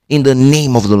happen in the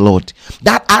name of the Lord.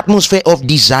 That atmosphere of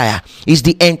desire is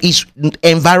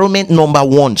environment number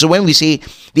one. So when we say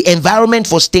the environment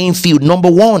for staying filled,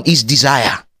 number one is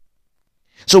desire.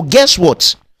 So guess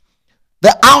what?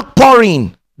 The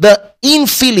outpouring, the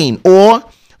infilling, or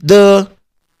the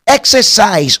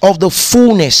exercise of the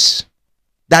fullness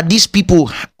that these people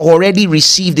already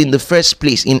received in the first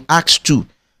place in Acts 2,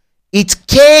 it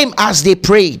came as they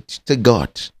prayed to God.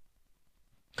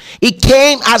 It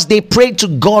came as they prayed to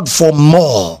God for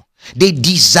more. They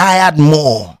desired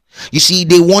more. You see,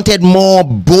 they wanted more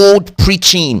bold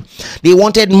preaching. They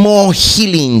wanted more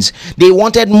healings. They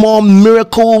wanted more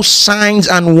miracles, signs,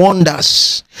 and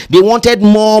wonders. They wanted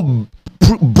more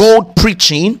bold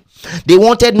preaching. They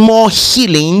wanted more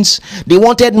healings. They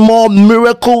wanted more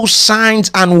miracles, signs,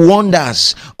 and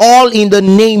wonders, all in the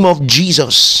name of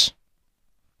Jesus.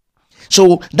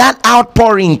 So that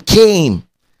outpouring came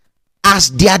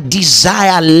as their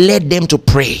desire led them to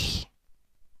pray.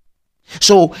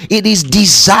 So it is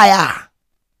desire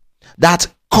that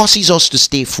causes us to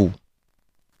stay full.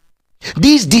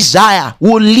 This desire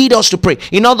will lead us to pray.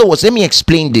 In other words, let me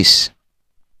explain this.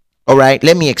 All right,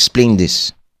 let me explain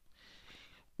this.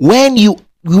 When you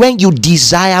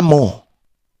desire more,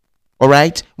 all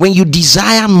right, when you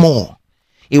desire more,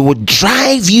 it will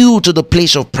drive you to the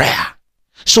place of prayer.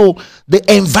 So the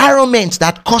environment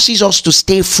that causes us to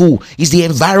stay full is the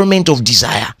environment of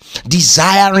desire.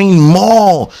 Desiring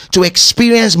more, to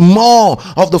experience more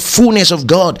of the fullness of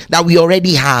God that we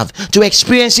already have, to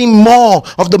experiencing more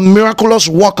of the miraculous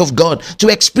work of God, to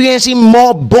experiencing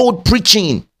more bold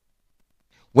preaching.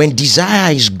 When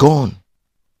desire is gone,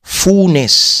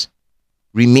 fullness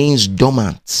remains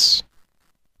dormant.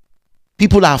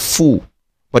 People are full,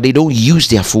 but they don't use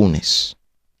their fullness.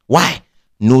 Why?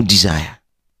 No desire.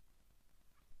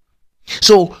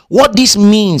 So what this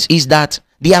means is that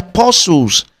the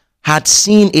apostles had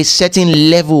seen a certain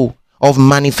level of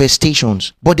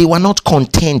manifestations, but they were not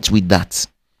content with that.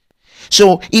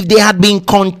 So if they had been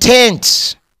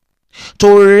content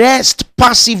to rest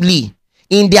passively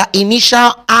in their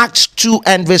initial Acts 2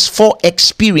 and verse 4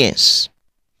 experience,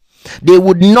 they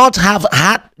would not have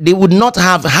had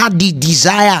the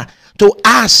desire to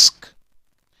ask,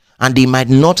 and they might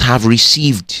not have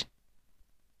received,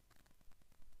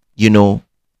 they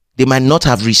might not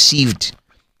have received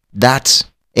that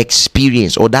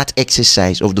experience or that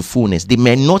exercise of the fullness. They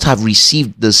may not have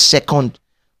received the second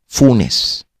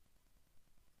fullness.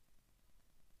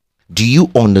 Do you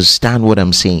understand what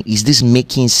I'm saying? Is this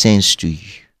making sense to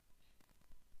you?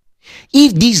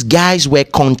 If these guys were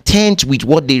content with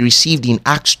what they received in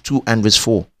Acts 2 and verse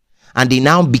 4, and they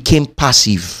now became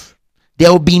passive,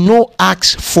 there will be no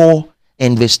Acts 4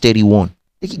 and verse 31.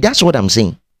 That's what I'm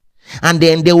saying. And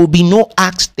then there will be no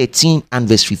Acts 13 and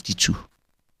verse 52.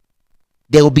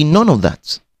 There will be none of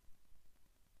that.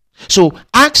 So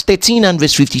Acts 13 and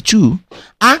verse 52,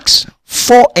 Acts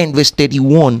 4 and verse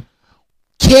 31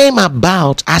 came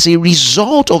about as a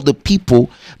result of the people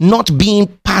not being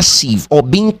passive or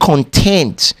being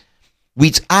content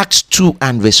with Acts 2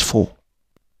 and verse 4.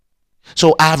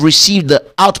 So I have received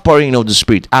the outpouring of the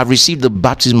Spirit. I have received the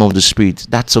baptism of the Spirit.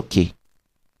 That's okay.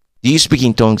 Do you speak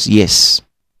in tongues? Yes.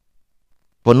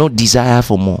 But no desire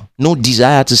for more. No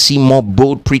desire to see more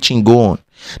bold preaching go on.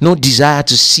 No desire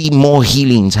to see more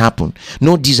healings happen.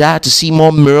 No desire to see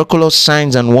more miraculous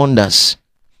signs and wonders.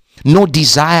 No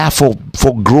desire for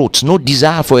growth. No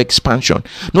desire for expansion.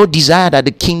 No desire that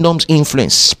the kingdom's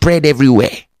influence spread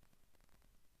everywhere.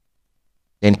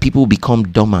 Then people become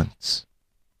dormant.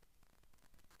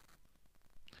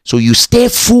 So you stay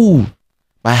full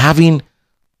by having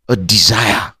a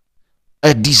desire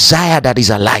that is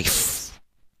alive.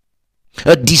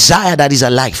 A desire that is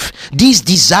alive. This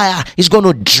desire is going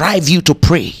to drive you to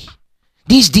pray.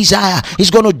 This desire is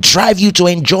going to drive you to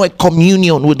enjoy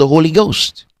communion with the Holy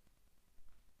Ghost.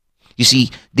 You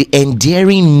see, the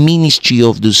endearing ministry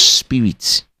of the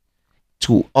Spirit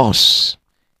to us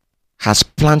has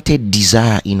planted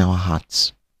desire in our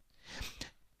hearts.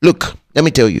 Look, let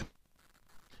me tell you.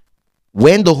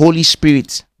 When the Holy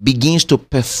Spirit begins to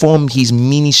perform his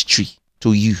ministry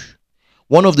to you,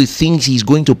 one of the things he's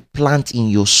going to plant in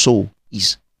your soul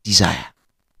is desire.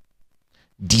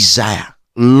 Desire.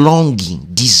 Longing.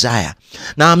 Desire.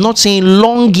 Now, I'm not saying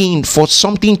longing for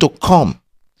something to come,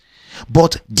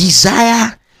 but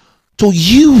desire to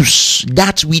use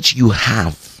that which you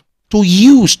have. To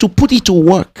use, to put it to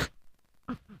work.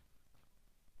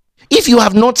 if you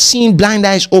have not seen blind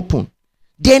eyes open,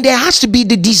 then there has to be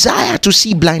the desire to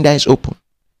see blind eyes open.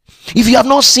 If you have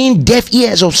not seen deaf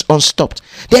ears unstopped,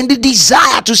 then the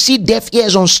desire to see deaf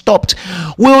ears unstopped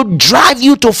will drive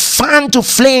you to fan to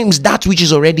flames that which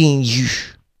is already in you.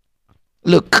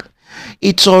 Look,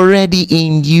 it's already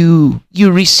in you.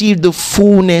 You received the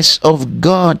fullness of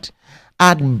God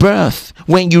at birth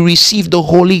when you receive the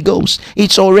Holy Ghost.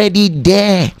 It's already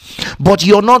there, but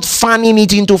you're not fanning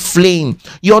it into flame.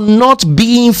 You're not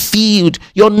being filled.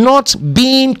 You're not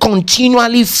being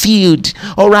continually filled.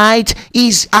 All right,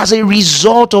 is as a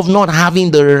result of not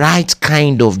having the right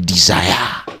kind of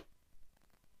desire.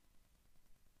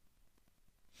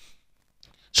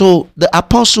 So the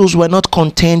apostles were not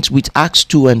content with Acts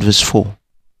 2 and verse 4.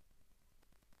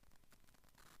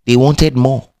 They wanted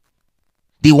more.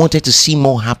 They wanted to see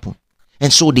more happen.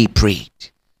 And so they prayed.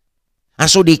 And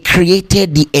so they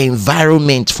created the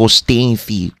environment for staying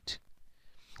filled.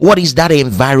 What is that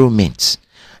environment?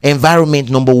 Environment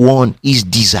number one is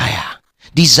desire.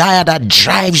 Desire that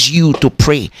drives you to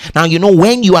pray. Now, you know,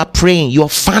 when you are praying, you're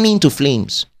fanning to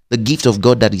flames the gift of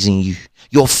God that is in you.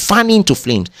 You're fanning to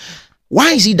flames.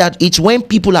 Why is it that it's when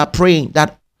people are praying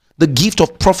that the gift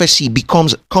of prophecy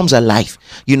comes alive?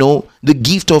 You know, the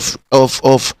gift of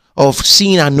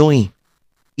seeing and knowing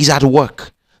is at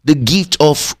work. The gift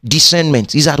of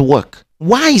discernment is at work.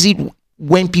 Why is it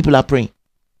when people are praying?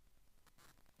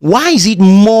 Why is it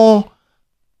more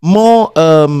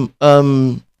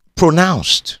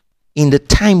pronounced in the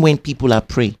time when people are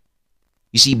praying?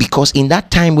 You see, because in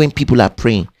that time when people are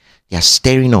praying, they are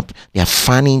stirring up, they are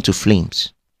fanning to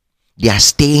flames, they are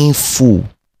staying full,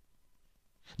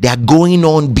 they are going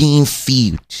on being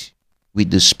filled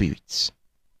with the spirits.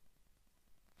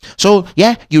 So,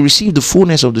 yeah, you receive the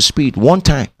fullness of the Spirit one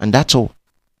time, and that's all.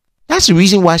 That's the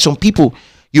reason why some people,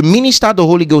 you minister the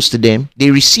Holy Ghost to them, they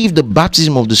receive the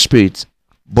baptism of the Spirit,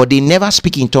 but they never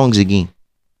speak in tongues again.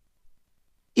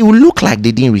 It will look like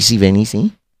they didn't receive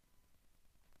anything.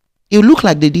 It will look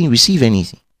like they didn't receive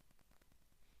anything.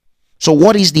 So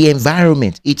what is the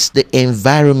environment? It's the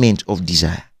environment of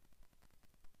desire.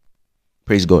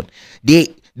 Praise God. They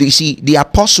see, the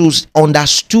apostles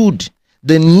understood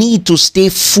the need to stay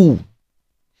full.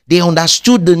 They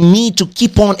understood the need to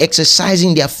keep on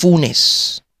exercising their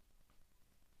fullness.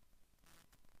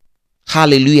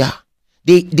 Hallelujah.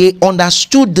 They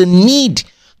understood the need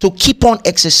to keep on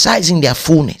exercising their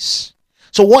fullness.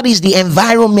 So what is the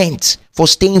environment for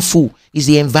staying full? Is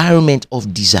the environment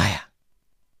of desire.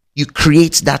 You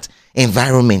create that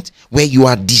environment where you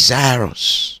are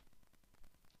desirous.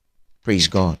 Praise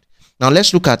God. Now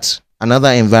let's look at another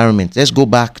environment. Let's go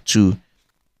back to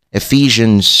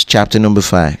Ephesians chapter number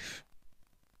 5.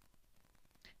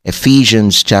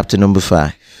 Ephesians chapter number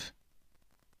 5.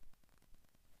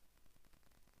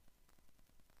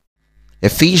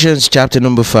 Ephesians chapter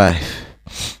number 5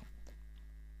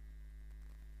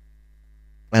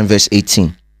 and verse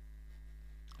 18.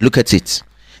 Look at it.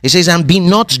 It says, and be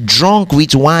not drunk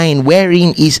with wine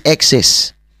wherein is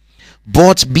excess,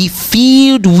 but be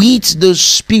filled with the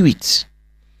Spirit,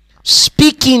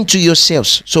 speaking to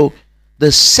yourselves. So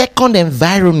the second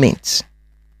environment,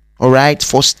 all right,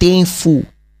 for staying full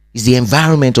is the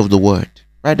environment of the word.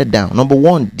 Write it down. Number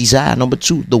one, desire. Number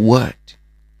two, the word.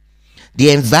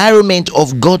 The environment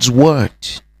of God's word,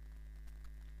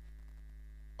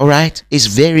 all right, is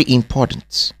very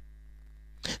important.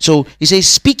 So he says,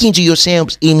 speaking to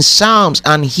yourselves in psalms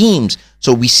and hymns.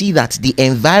 So we see that the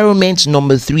environment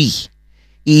number 3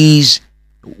 is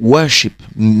worship,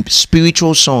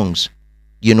 spiritual songs,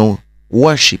 you know,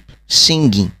 worship,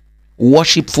 singing,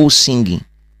 worshipful singing.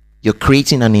 You're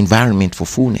creating an environment for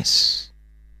fullness.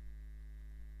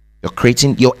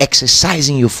 You're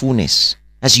exercising your fullness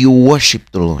as you worship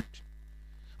the Lord.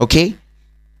 Okay?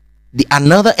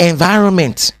 Another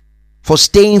environment for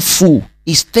staying full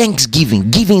is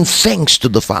thanksgiving, giving thanks to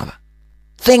the Father.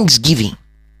 Thanksgiving.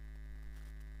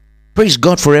 Praise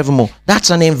God forevermore.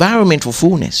 That's an environment for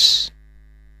fullness.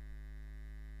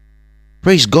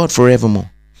 Praise God forevermore.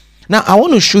 Now, I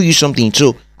want to show you something.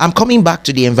 So, I'm coming back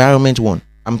to the environment one.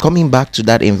 I'm coming back to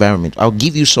that environment. I'll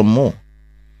give you some more.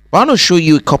 But I want to show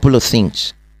you a couple of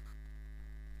things.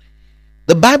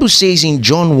 The Bible says in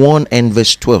John 1 and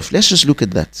verse 12. Let's just look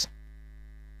at that.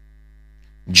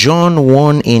 John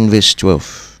 1 in verse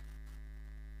 12.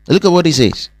 Look at what he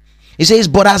says. He says,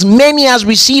 but as many as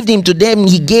received him, to them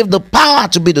he gave the power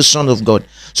to be the Son of God.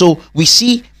 So we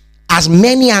see, as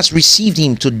many as received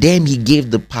him, to them he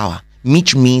gave the power,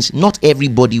 which means not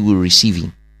everybody will receive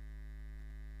him.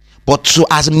 But so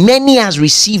as many as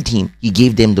received him, he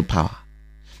gave them the power.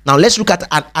 Now let's look at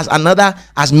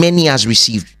as many as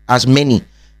received, as many.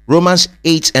 Romans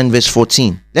 8 and verse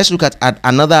 14. Let's look at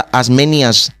another as many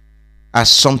as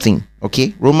something.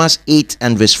 Okay, Romans 8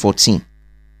 and verse 14.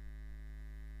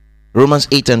 Romans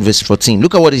 8 and verse 14.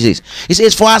 Look at what it says. It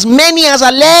says, for as many as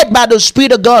are led by the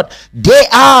Spirit of God, they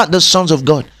are the sons of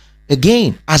God.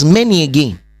 Again, as many,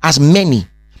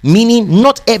 meaning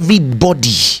not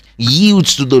everybody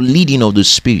yields to the leading of the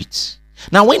Spirit.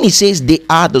 Now, when he says they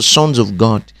are the sons of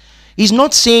God, he's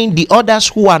not saying the others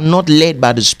who are not led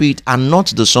by the Spirit are not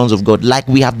the sons of God, like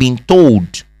we have been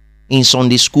told in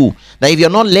Sunday school, that if you're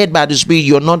not led by the Spirit,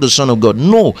 you're not the son of God.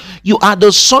 No, you are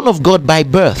the son of God by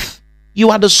birth. You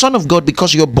are the son of God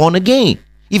because you're born again.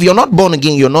 If you're not born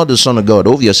again, you're not the son of God,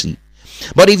 obviously.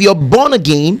 But if you're born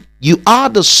again, you are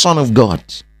the son of God.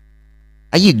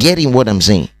 Are you getting what I'm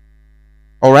saying?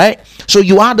 All right. So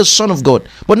you are the son of God.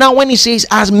 But now when he says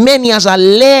as many as are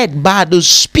led by the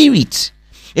Spirit,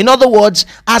 in other words,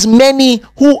 as many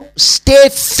who stay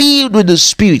filled with the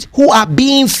Spirit, who are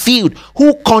being filled,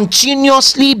 who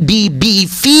continuously be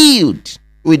filled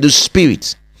with the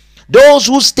Spirit. Those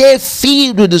who stay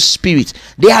filled with the Spirit,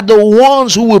 they are the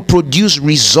ones who will produce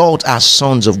result as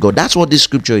sons of God. That's what this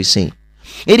scripture is saying.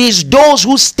 It is those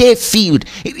who stay filled.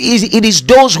 It is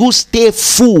those who stay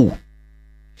full.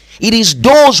 It is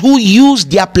those who use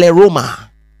their pleroma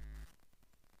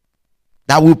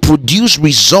that will produce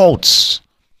results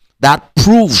that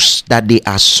proves that they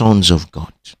are sons of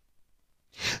God.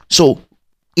 So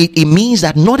it means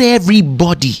that not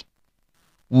everybody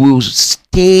will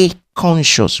stay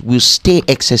conscious, will stay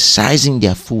exercising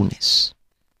their fullness.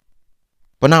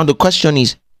 But now the question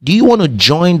is, do you want to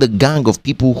join the gang of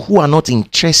people who are not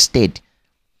interested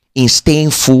in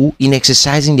staying full, in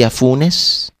exercising their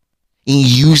fullness, in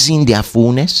using their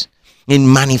fullness,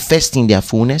 in manifesting their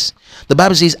fullness? The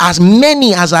Bible says, as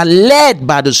many as are led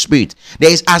by the Spirit,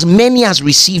 there is as many as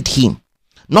received him.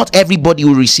 Not everybody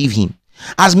will receive him.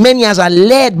 As many as are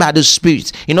led by the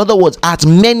Spirit, in other words, as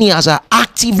many as are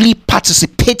actively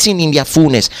participating in their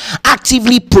fullness,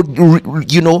 actively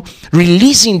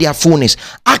releasing their fullness,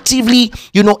 actively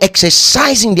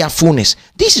exercising their fullness.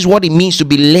 This is what it means to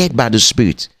be led by the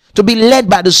Spirit. To be led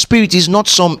by the Spirit is not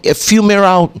some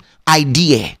ephemeral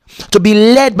idea. To be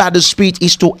led by the Spirit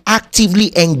is to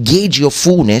actively engage your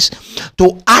fullness,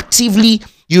 to actively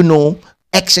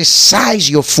exercise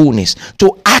your fullness,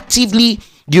 to actively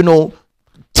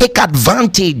take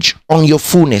advantage on your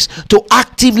fullness, to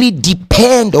actively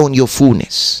depend on your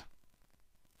fullness.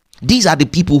 These are the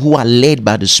people who are led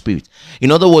by the Spirit.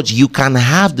 In other words, you can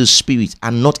have the Spirit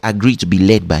and not agree to be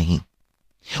led by him.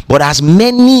 But as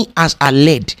many as are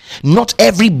led, not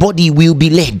everybody will be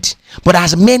led, but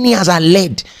as many as are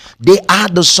led, they are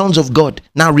the sons of God.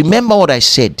 Now remember what I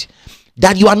said,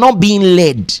 that you are not being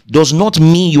led does not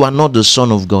mean you are not the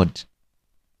son of God.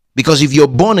 Because if you're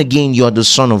born again, you are the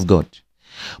son of God.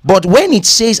 But when it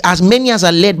says as many as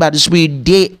are led by the Spirit,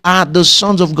 they are the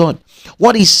sons of God,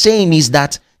 what he's saying is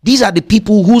that these are the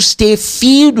people who stay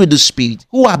filled with the Spirit,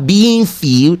 who are being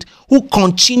filled, who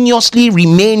continuously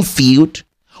remain filled,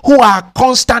 who are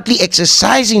constantly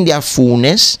exercising their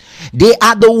fullness. They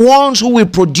are the ones who will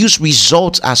produce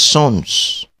results as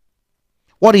sons.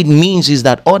 What it means is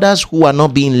that others who are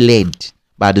not being led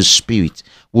by the Spirit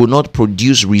will not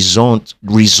produce results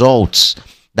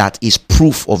that is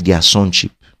proof of their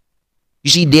sonship. You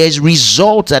see, there's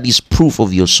result that is proof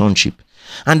of your sonship,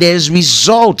 and there's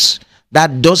results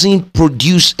that doesn't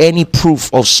produce any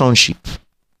proof of sonship.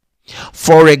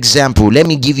 For example, let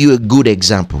me give you a good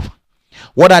example.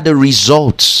 What are the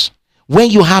results when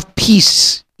you have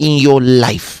peace in your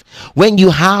life, when you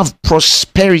have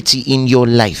prosperity in your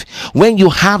life, when you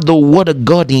have the word of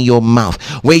God in your mouth,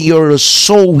 when you're a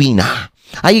soul winner?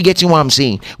 Are you getting what I'm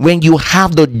saying? When you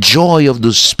have the joy of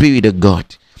the Spirit of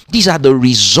God. These are the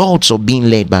results of being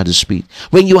led by the Spirit.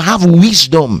 When you have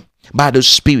wisdom by the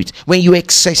Spirit, when you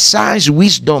exercise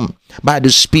wisdom by the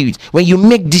Spirit, when you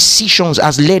make decisions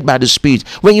as led by the Spirit,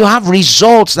 when you have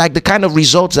results like the kind of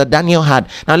results that Daniel had.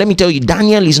 Now let me tell you,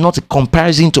 Daniel is not a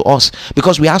comparison to us,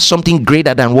 because we have something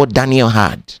greater than what Daniel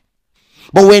had.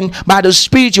 But when by the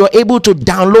Spirit you're able to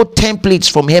download templates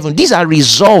from heaven, these are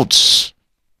results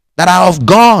that are of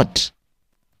God.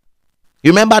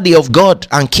 You remember the of God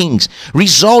and kings.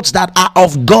 Results that are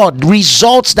of God.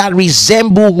 Results that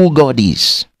resemble who God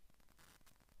is.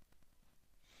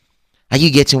 Are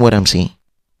you getting what I'm saying?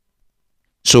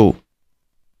 So,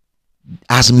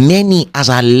 as many as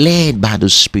are led by the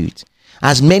Spirit,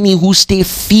 as many who stay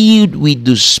filled with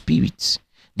the Spirit,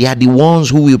 they are the ones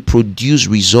who will produce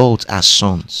results as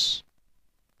sons.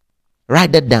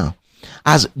 Write that down.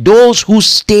 As those who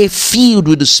stay filled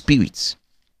with the Spirit,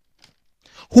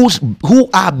 who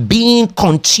are being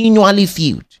continually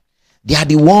filled, They are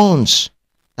the ones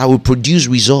that will produce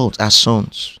results as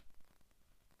sons.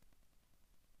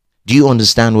 Do you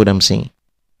understand what I'm saying?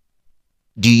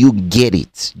 Do you get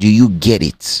it? Do you get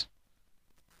it?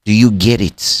 Do you get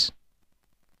it?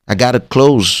 I gotta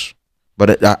close,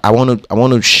 but I want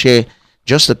to share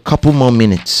just a couple more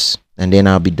minutes, and then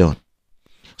I'll be done.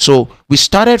 So we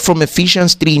started from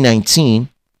Ephesians 3:19,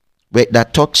 where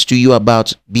that talks to you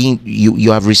about being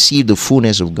you have received the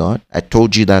fullness of God. I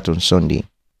told you that on Sunday.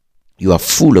 You are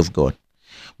full of God.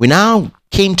 We now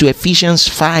came to Ephesians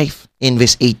 5 in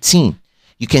verse 18.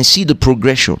 You can see the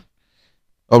progression.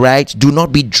 All right. Do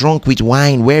not be drunk with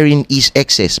wine wherein is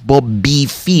excess, but be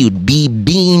filled. Be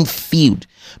being filled.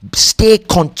 Stay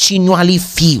continually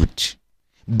filled.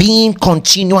 Being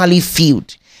continually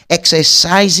filled.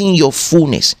 Exercising your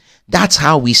fullness. That's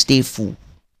how we stay full.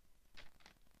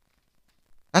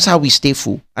 That's how we stay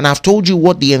full. And I've told you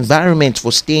what the environment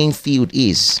for staying filled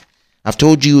is. I've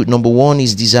told you number 1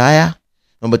 is desire.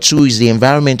 Number 2 is the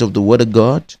environment of the Word of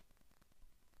God.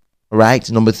 All right.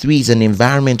 Number 3 is an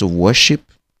environment of worship.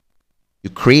 You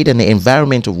create an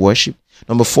environment of worship.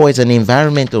 Number 4 is an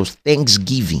environment of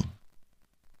thanksgiving.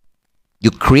 You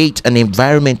create an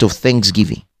environment of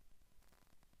thanksgiving.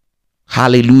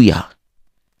 Hallelujah.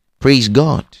 Praise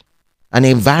God. An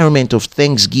environment of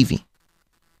thanksgiving.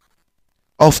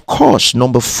 Of course,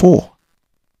 number 4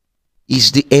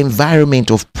 is the environment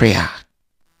of prayer.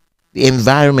 The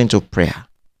environment of prayer.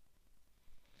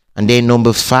 And then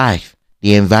number 5,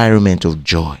 the environment of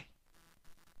joy.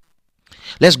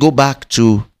 Let's go back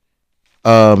to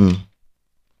the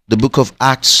book of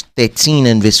Acts 13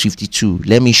 and verse 52.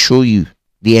 Let me show you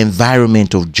the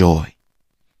environment of joy.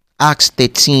 Acts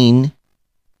 13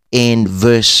 and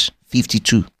verse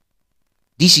 52.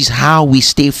 This is how we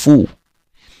stay full.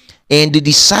 And the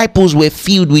disciples were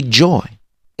filled with joy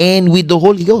and with the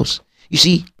Holy Ghost. You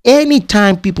see,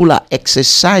 anytime people are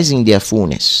exercising their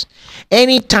fullness,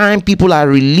 anytime people are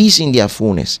releasing their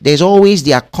fullness, there's always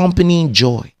the accompanying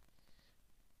joy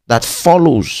that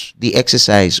follows the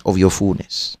exercise of your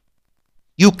fullness.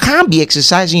 You can't be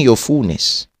exercising your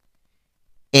fullness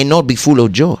and not be full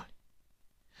of joy.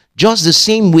 Just the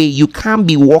same way you can't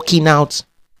be working out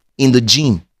in the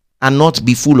gym and not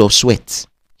be full of sweat.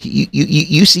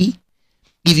 You see,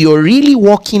 if you're really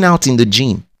working out in the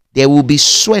gym, there will be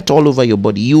sweat all over your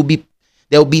body.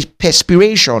 There will be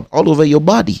perspiration all over your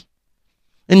body.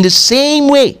 In the same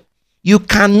way, you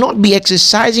cannot be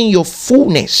exercising your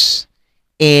fullness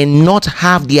and not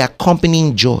have the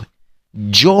accompanying joy.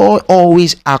 Joy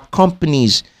always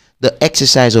accompanies the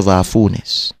exercise of our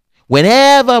fullness.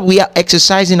 Whenever we are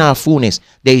exercising our fullness,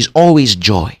 there is always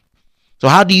joy. So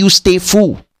how do you stay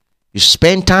full? You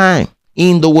spend time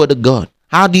in the Word of God.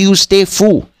 How do you stay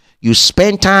full? You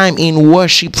spend time in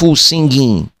worshipful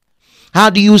singing. How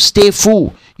do you stay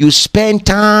full? You spend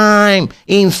time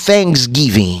in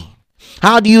thanksgiving.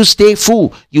 How do you stay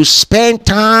full? You spend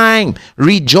time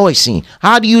rejoicing.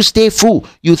 How do you stay full?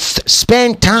 You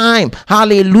spend time,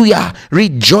 hallelujah,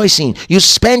 rejoicing. You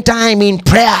spend time in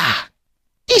prayer.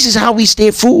 This is how we stay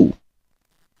full.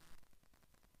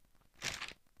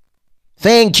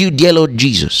 Thank you, dear Lord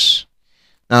Jesus.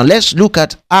 Now let's look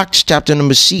at Acts chapter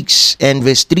number 6 and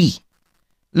verse 3.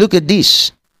 Look at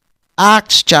this.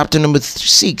 Acts chapter number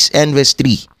 6 and verse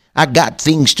 3. I got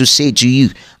things to say to you.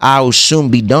 I will soon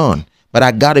be done, but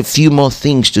I got a few more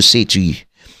things to say to you.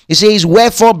 It says,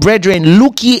 wherefore, brethren,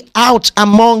 look ye out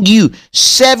among you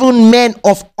 7 men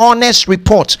of honest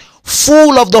report,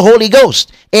 full of the Holy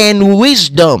Ghost and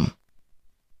wisdom,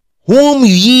 whom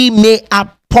ye may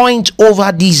appoint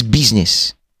over this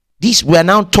business. This, we are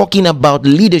now talking about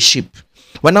leadership.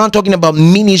 We're now talking about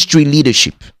ministry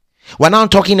leadership. We're now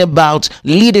talking about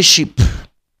leadership.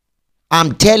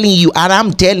 I'm telling you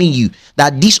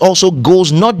that this also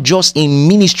goes not just in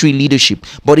ministry leadership,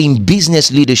 but in business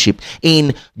leadership,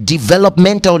 in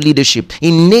developmental leadership,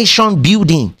 in nation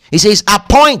building. It says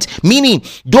appoint, meaning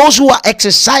those who are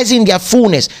exercising their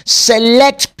fullness.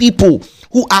 Select people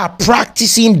who are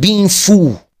practicing being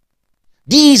full.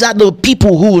 These are the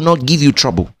people who will not give you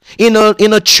trouble. In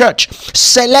a church,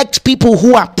 select people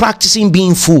who are practicing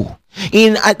being full.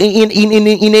 In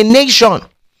a nation,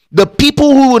 the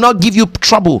people who will not give you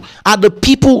trouble are the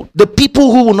people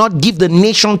who will not give the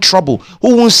nation trouble,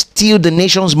 who won't steal the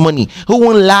nation's money, who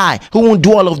won't lie, who won't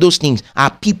do all of those things,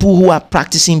 are people who are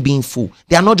practicing being full.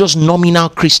 They are not just nominal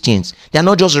Christians. They are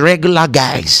not just regular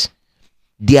guys.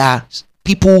 They are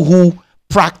people who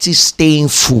practice staying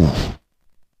full.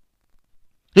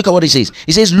 Look at what it says.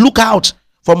 It says, look out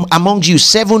from among you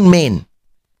 7 men,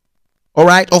 all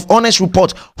right, of honest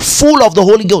report, full of the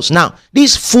Holy Ghost. Now,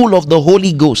 this full of the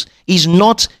Holy Ghost is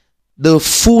not the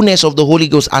fullness of the Holy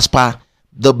Ghost as per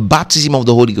the baptism of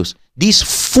the Holy Ghost. This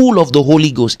full of the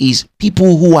Holy Ghost is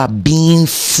people who are being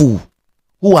full,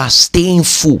 who are staying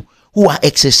full, who are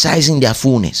exercising their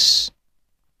fullness.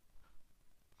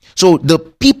 So the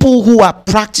people who are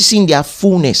practicing their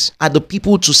fullness are the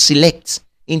people to select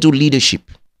into leadership.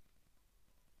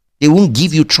 They won't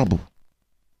give you trouble.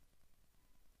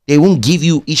 They won't give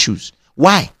you issues.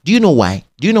 Why? Do you know why?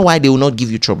 Do you know why they will not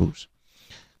give you troubles?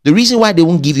 The reason why they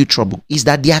won't give you trouble is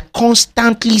that they are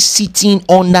constantly sitting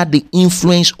under the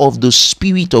influence of the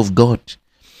Spirit of God.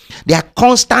 They are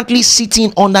constantly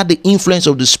sitting under the influence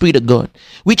of the Spirit of God,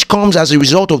 which comes as a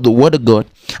result of the Word of God,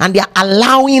 and they are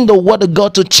allowing the Word of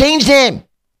God to change them.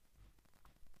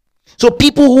 So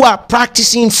people who are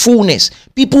practicing fullness,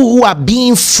 people who are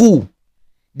being full,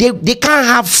 they can't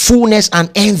have fullness and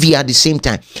envy at the same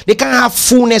time. They can't have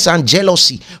fullness and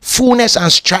jealousy, fullness and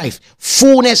strife,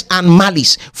 fullness and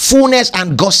malice, fullness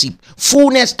and gossip,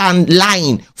 fullness and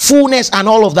lying, fullness and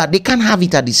all of that. They can't have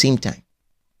it at the same time.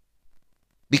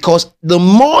 Because the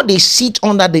more they sit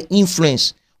under the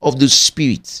influence of the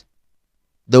Spirit,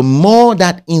 the more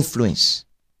that influence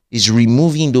is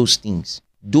removing those things.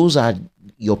 Those are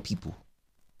your people.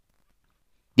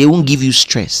 They won't give you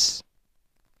stress.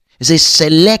 It says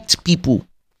select people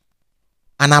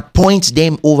and appoint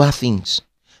them over things.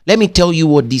 Let me tell you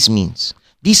what this means.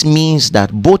 This means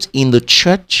that both in the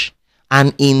church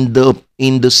and in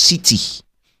the city,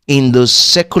 in the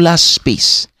secular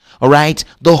space, all right,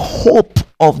 the hope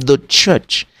of the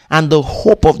church and the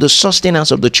hope of the sustenance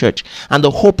of the church and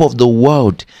the hope of the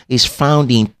world is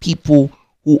found in people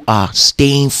who are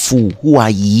staying full, who are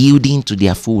yielding to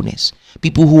their fullness,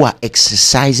 people who are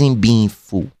exercising being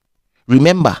full.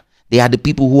 Remember, they are the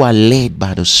people who are led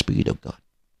by the Spirit of God.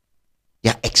 They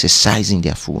are exercising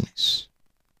their fullness.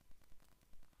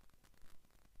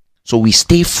 So we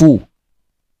stay full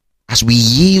as we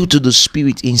yield to the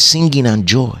Spirit in singing and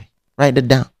joy. Write that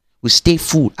down. We stay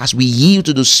full as we yield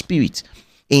to the Spirit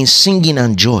in singing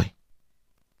and joy.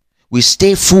 We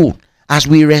stay full as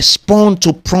we respond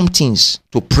to promptings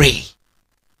to pray.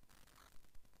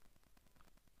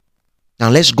 Now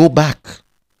let's go back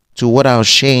to what I was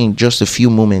sharing just a few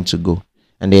moments ago,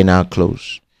 and then I'll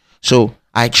close. So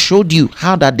I showed you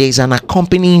how that there is an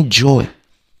accompanying joy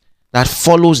that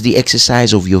follows the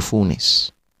exercise of your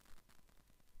fullness.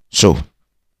 So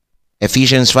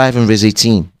Ephesians 5 and verse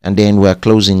 18, and then we're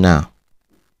closing now.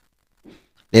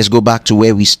 Let's go back to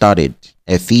where we started.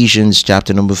 Ephesians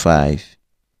chapter number 5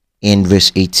 and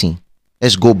verse 18.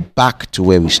 Let's go back to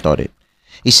where we started.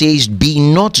 It says, be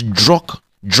not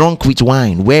drunk with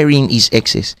wine, wherein is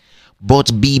excess,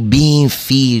 but be being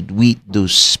filled with the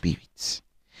Spirit.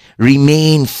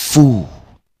 Remain full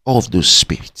of the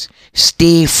Spirit.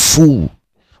 Stay full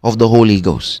of the Holy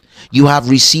Ghost. You have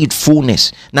received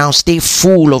fullness. Now stay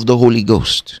full of the Holy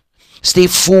Ghost. Stay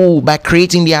full by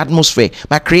creating the atmosphere,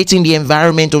 by creating the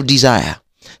environment of desire.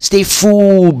 Stay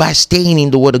full by staying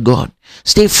in the Word of God.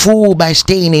 Stay full by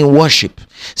staying in worship.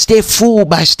 Stay full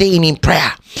by staying in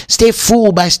prayer. Stay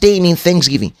full by staying in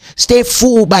thanksgiving. Stay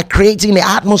full by creating the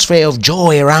atmosphere of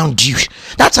joy around you.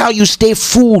 That's how you stay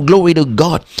full. Glory to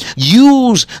God.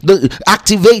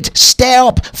 Activate, stir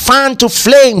up, fan to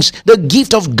flames the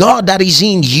gift of God that is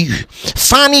in you.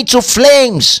 Fan it to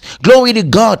flames. Glory to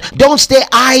God. Don't stay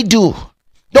idle.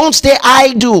 Don't stay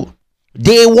idle.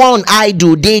 Day 1 I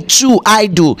do, day 2 I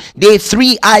do, day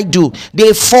 3 I do,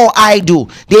 day 4 I do,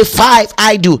 day 5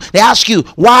 I do. They ask you,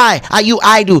 why are you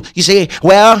idle? You say,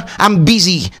 well, I'm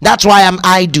busy. That's why I'm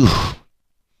idle.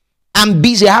 I'm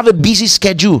busy. I have a busy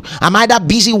schedule. I'm either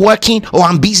busy working or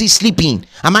I'm busy sleeping.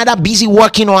 I'm either busy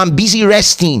working or I'm busy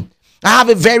resting. I have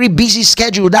a very busy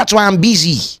schedule. That's why I'm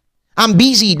busy. I'm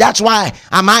busy. That's why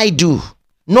I'm idle.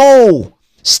 No,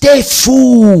 stay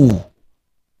full.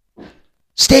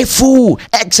 Stay full.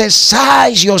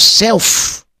 Exercise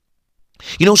yourself.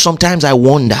 You know, sometimes I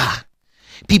wonder,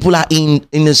 people are in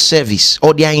a service,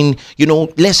 or they are in,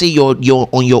 let's say you're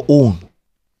on your own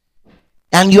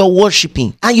and you're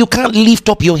worshiping and you can't lift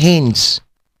up your hands.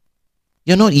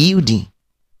 You're not yielding.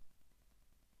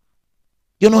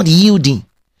 You're not yielding.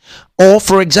 Or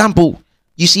for example,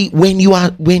 you see,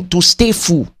 when to stay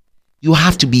full, you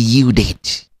have to be yielded.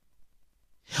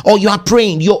 Or you are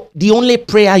praying, the only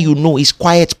prayer you know is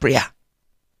quiet prayer.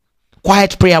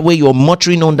 Quiet prayer where you're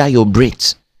muttering under your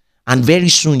breath, and very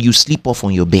soon you sleep off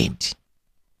on your bed.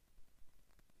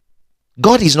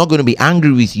 God is not going to be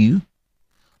angry with you,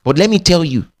 but let me tell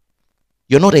you,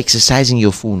 you're not exercising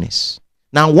your fullness.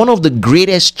 Now, one of the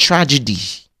greatest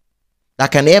tragedies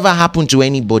that can ever happen to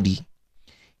anybody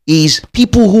is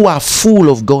people who are full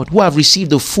of God, who have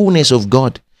received the fullness of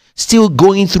God, still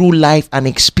going through life and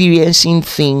experiencing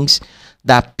things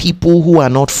that people who are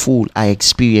not full are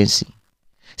experiencing,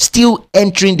 still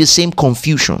entering the same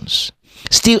confusions,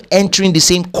 still entering the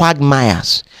same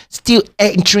quagmires, still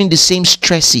entering the same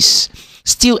stresses,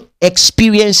 still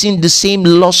experiencing the same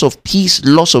loss of peace,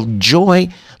 loss of joy,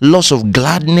 loss of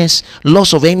gladness,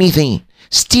 loss of anything,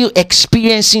 still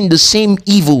experiencing the same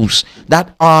evils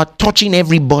that are touching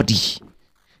everybody,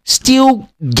 still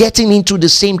getting into the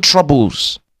same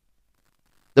troubles.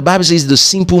 The Bible says the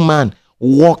simple man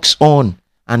walks on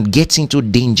and gets into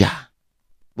danger.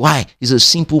 Why? He's a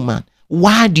simple man.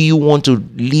 Why do you want to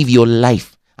live your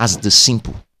life as the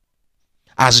simple?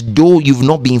 As though you've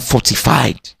not been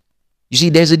fortified. You see,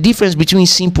 there's a difference between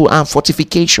simple and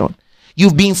fortification.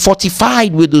 You've been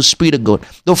fortified with the Spirit of God.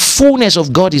 The fullness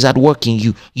of God is at work in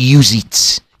you. Use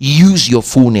it. Use your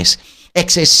fullness.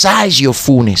 Exercise your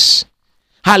fullness.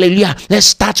 Hallelujah. Let's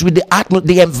start with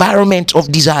the environment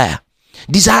of desire.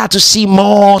 Desire to see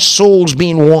more souls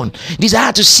being won.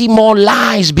 Desire to see more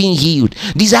lives being healed.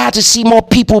 Desire to see more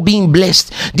people being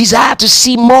blessed. Desire to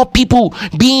see more people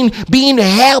being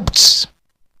helped.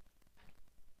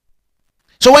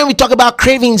 So when we talk about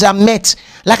cravings are met,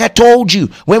 like I told you,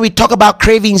 when we talk about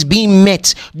cravings being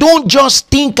met, don't just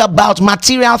think about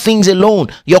material things alone.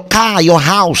 Your car, your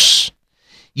house,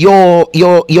 your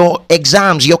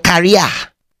exams, your career.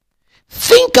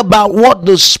 Think about what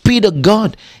the Spirit of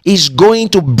God is going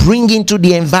to bring into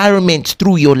the environment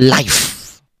through your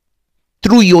life,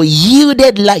 through your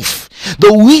yielded life.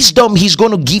 The wisdom he's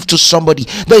going to give to somebody,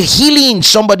 the healing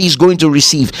somebody is going to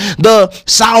receive, the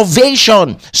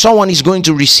salvation someone is going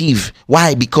to receive.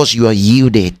 Why? Because you are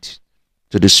yielded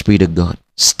to the Spirit of God.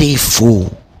 Stay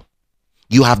full.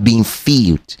 You have been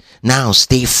filled. Now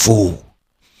stay full.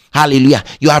 Hallelujah.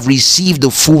 You have received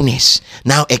the fullness.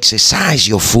 Now exercise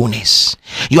your fullness.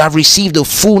 You have received the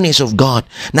fullness of God.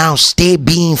 Now stay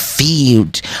being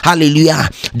filled. Hallelujah.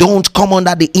 Don't come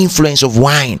under the influence of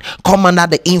wine. Come under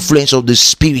the influence of the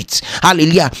Spirit.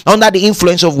 Hallelujah. Under the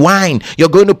influence of wine, you're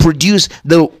going to produce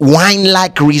the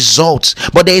wine-like results.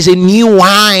 But there is a new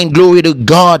wine, glory to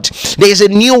God. There is a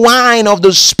new wine of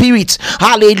the Spirit.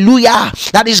 Hallelujah.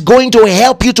 That is going to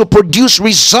help you to produce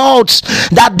results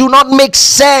that do not make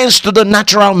sense to the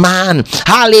natural man.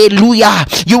 Hallelujah.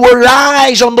 You will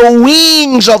rise on the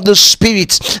wings of the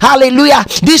Spirit. Hallelujah.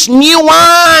 This new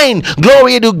wine,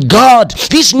 glory to God,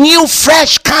 this new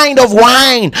fresh kind of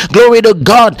wine, glory to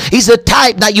God, is the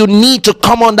type that you need to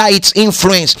come under its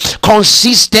influence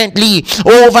consistently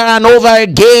over and over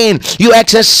again. You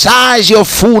exercise your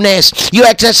fullness. You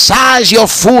exercise your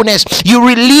fullness. You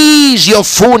release your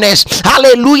fullness.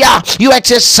 Hallelujah. You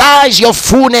exercise your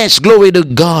fullness. Glory to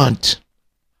God.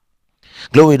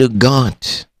 Glory to God.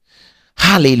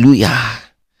 Hallelujah.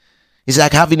 It's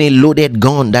like having a loaded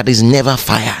gun that is never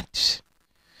fired.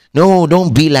 No,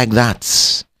 don't be like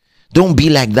that. Don't be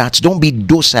like that. Don't be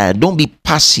docile. Don't be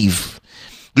passive.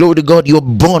 Glory to God. You're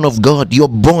born of God. You're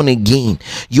born again.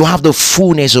 You have the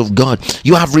fullness of God.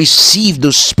 You have received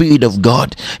the Spirit of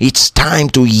God. It's time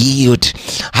to yield.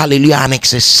 Hallelujah. And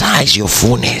exercise your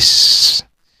fullness.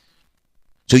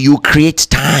 So you create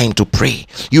time to pray.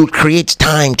 You create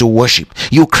time to worship.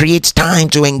 You create time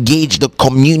to engage the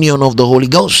communion of the Holy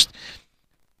Ghost.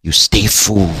 You stay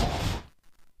full.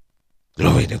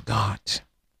 Glory to God.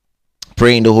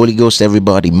 Pray in the Holy Ghost,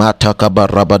 everybody. Mataka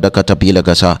barabada katapila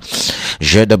gasa.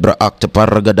 Jedabra akta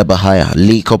paragada bahaya.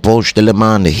 Liko posh de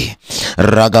lemande.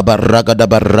 Ragaba ragada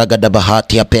baragada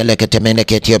bahatia peleketemene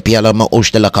ketia piala ma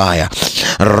osh de la kaya.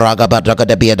 Ragaba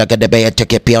ragada bia da gadebea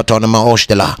teke piatona ma osh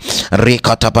de la.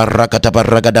 Rikata baragada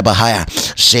baragada bahaya.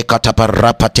 Sekata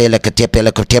parapatele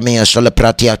ketepele ketemia sole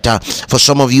pratiata. For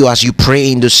some of you, as you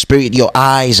pray in the Spirit, your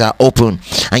eyes are open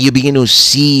and you begin to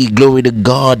see, glory to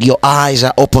God. Your eyes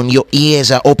are open, your ears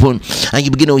are open, and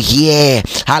you begin to hear.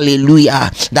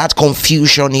 Hallelujah. That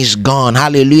confusion is gone.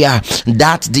 Hallelujah.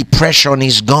 That depression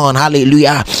is gone.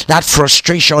 Hallelujah. That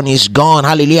frustration is gone.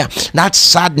 Hallelujah. That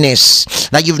sadness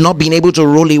that you've not been able to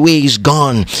roll away is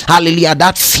gone. Hallelujah.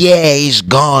 That fear is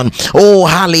gone. Oh,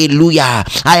 hallelujah.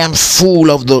 I am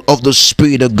full of the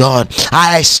Spirit of God.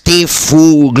 I stay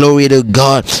full. Glory to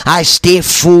God. I stay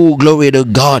full. Glory to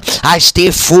God. I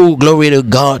stay full. Glory to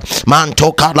God. Man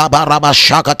toka la baraba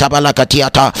shaka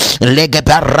tabalakatiata lege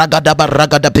baragada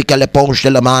baragada pikale ponche de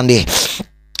la mande.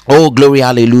 Oh, glory,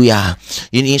 hallelujah.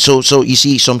 So you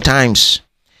see, sometimes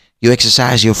you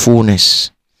exercise your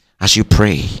fullness as you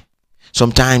pray.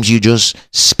 Sometimes you just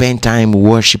spend time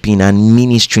worshiping and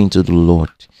ministering to the Lord.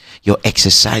 You're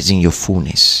exercising your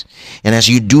fullness. And as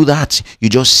you do that, you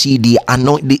just see the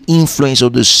influence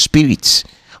of the Spirit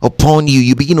upon you,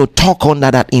 you begin to talk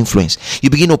under that influence. You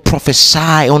begin to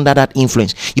prophesy under that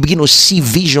influence. You begin to see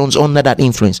visions under that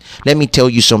influence. Let me tell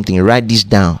you something. Write this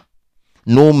down.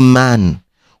 No man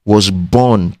was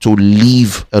born to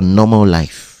live a normal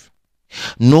life.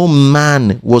 No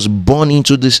man was born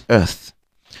into this earth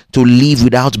to live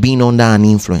without being under an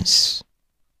influence.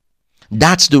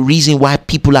 That's the reason why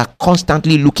people are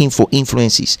constantly looking for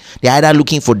influences. They're either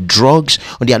looking for drugs,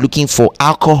 or they are looking for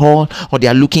alcohol, or they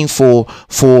are looking for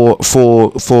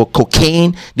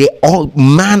cocaine.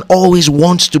 Man always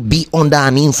wants to be under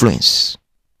an influence.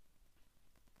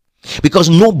 Because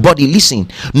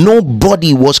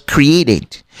nobody was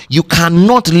created. You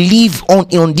cannot live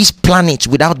on this planet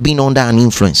without being under an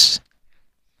influence.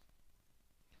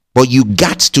 But you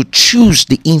got to choose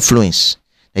the influence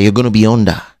that you're going to be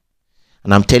under.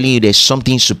 And I'm telling you, there's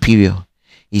something superior.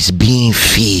 It's being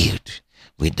filled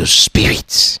with the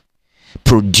Spirit,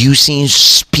 producing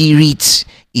Spirit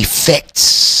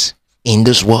effects in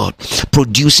this world,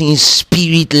 producing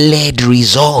Spirit-led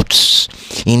results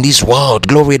in this world.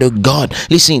 Glory to God.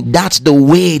 Listen, that's the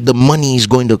way the money is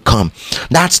going to come.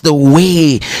 That's the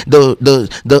way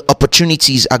the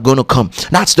opportunities are going to come.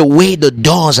 That's the way the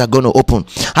doors are going to open.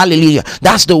 Hallelujah.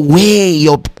 That's the way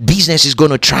your business is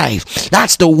going to thrive.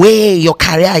 That's the way your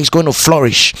career is going to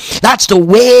flourish. That's the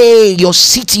way your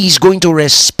city is going to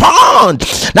respond.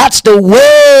 That's the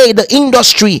way the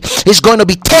industry is going to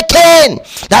be taken.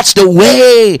 That's the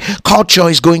way culture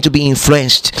is going to be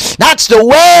influenced. That's the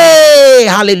way,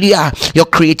 hallelujah, your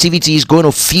creativity is going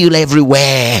to feel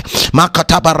everywhere.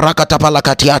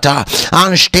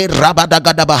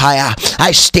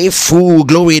 I stay full,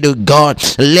 glory to God. I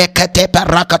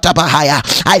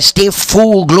stay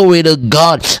full, glory to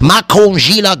God.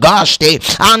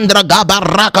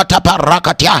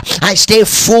 I stay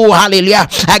full, hallelujah.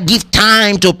 I give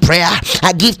time to prayer.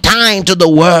 I give time to the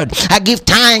word. I give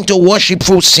time to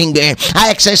worshipful singing. I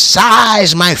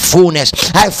exercise my fullness.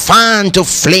 I fan to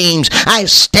flames. I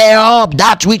stir up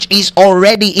that which is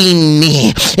already in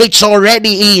me. It's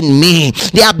already in me.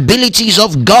 The abilities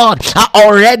of God are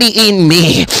already in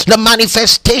me. The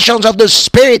manifestations of the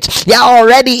Spirit, they are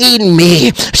already in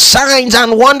me. Signs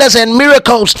and wonders and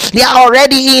miracles, they are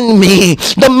already in me.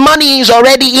 The money is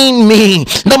already in me.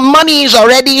 The money is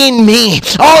already in me.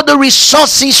 All the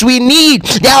resources we need,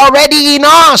 they are already in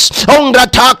us.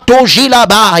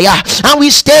 And we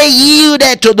stay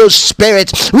yielded to the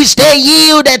Spirit. We stay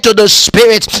yielded to the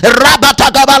Spirit.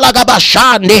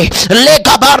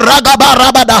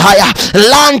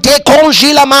 Lante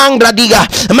conjila mangra diga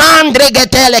mandre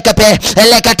getele kepe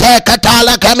lekate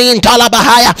katala kamin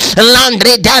talabahaya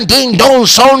landre danding don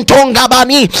son tonga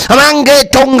bani mangre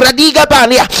tongra diga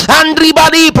bania andri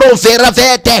bani profera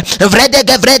vete vrede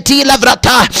gevreti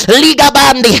lavrata liga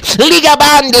bandi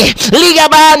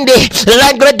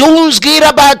langre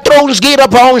dunsgira batronsgira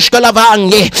ponshka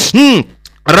lavangi.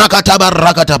 Rakataba.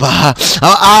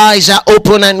 Our eyes are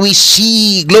open and we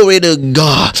see, glory to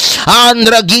God.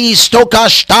 Andragis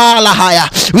tokashtalahaya.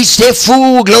 We stay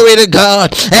full, glory to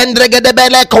God.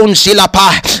 Endregedebele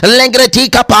consilapa.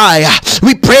 Lengretika paya.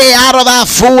 We pray out of our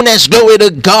fullness, glory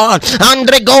to God.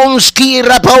 Andregonski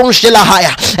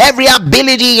raponstilahaya. Every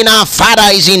ability in our Father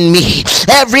is in me.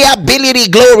 Every ability,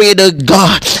 glory to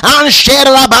God. I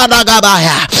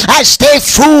stay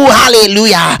full,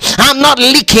 hallelujah. I'm not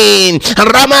leaking.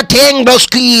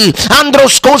 Ramatengoski,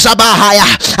 Androskosa Bahaya,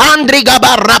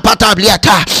 Andrigaba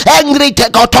Rapatabliata, Angri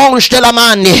Tekoton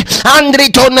Stelamani,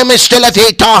 Andri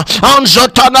Tonemestelevita,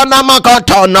 Anzotana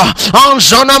Namakatona,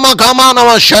 Anzona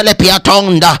Makamana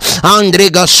Shelepiatonda,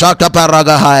 Andriga Sata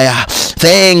Paragahaya.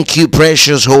 Thank you,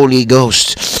 precious Holy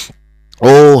Ghost.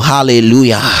 Oh,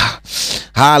 hallelujah.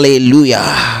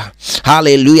 Hallelujah.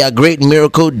 Hallelujah. Great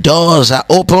miracle doors are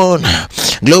open.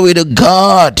 Glory to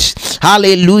God.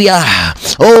 Hallelujah.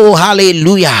 Oh,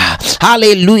 hallelujah.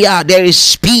 Hallelujah. There is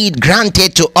speed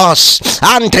granted to us.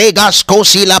 Entregas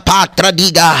cosila patra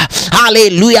diga.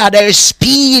 Hallelujah. There is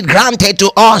speed granted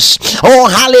to us. Oh,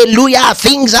 hallelujah.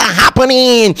 Things are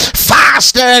happening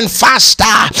faster and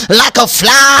faster. Like a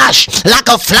flash. Like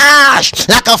a flash.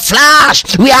 Like a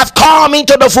flash. We have come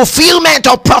into the fulfillment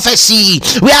of prophecy.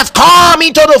 We have come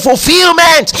into the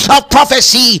fulfillment of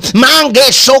prophecy.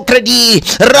 Mange sokredi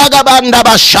ragabanda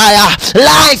bashaya.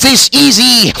 Life is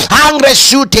easy. Angre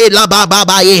sute la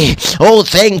babaye. Oh,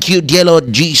 thank you, dear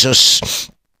Lord Jesus.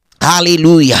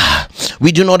 Hallelujah.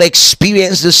 We do not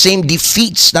experience the same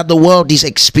defeats that the world is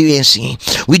experiencing.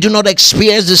 We do not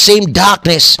experience the same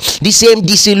darkness, the same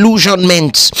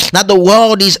disillusionment that the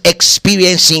world is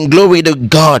experiencing. Glory to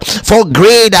God. For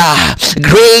greater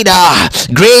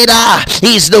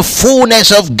is the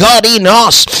fullness of God in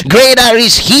us. Greater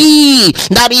is He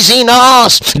that is in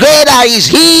us. Greater is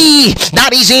He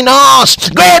that is in us.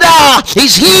 Greater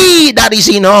is He that is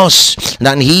in us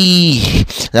than he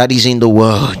that is in the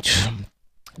world.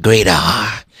 Greater.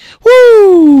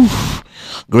 Woo!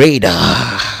 Greater.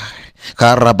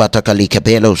 Karabatakali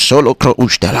kabelo solo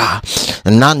kroustala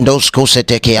nandos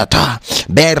kosetekeata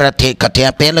berate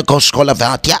katea pelekos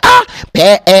kolavatia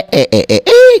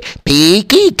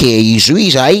piki ke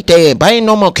izuiza ite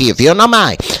bainomo kifiona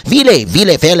mai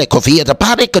vile fele kofia ta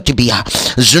pare katibia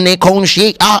zune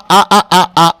konshi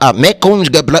mekons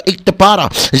gebla iktepara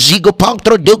zigo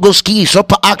paktro dugoski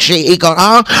sopa akshe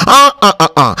ika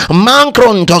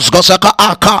mankron dos gosaka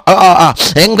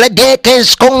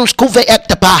engledekes kons kuve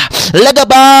ektepa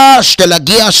legabas de la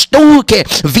gia stuke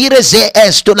vireze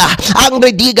estula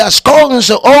angre digas cons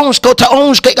ons kota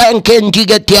ons ke ken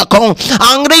diga tia kon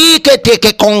angre ke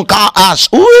teke kon ka as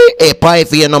e pai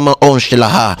fianoma ons de la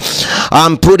ha.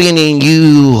 I'm putting in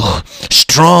you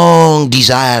strong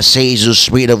desire, says the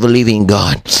Spirit of the living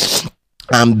God.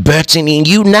 I'm birthing in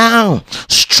you now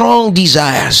strong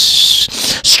desires,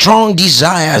 strong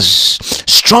desire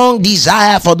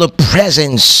for the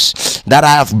presence that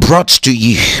I have brought to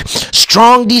you,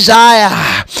 strong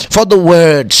desire for the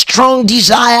word, strong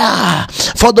desire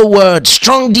for the word,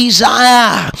 strong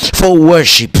desire for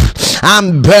worship.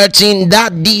 I'm birthing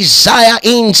that desire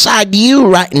inside you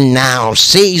right now,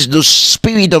 says the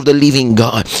Spirit of the living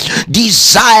God.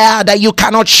 Desire that you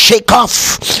cannot shake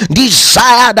off,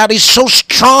 desire that is so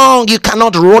strong you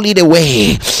cannot roll it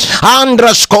away.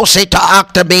 Andras coseta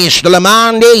actabes de la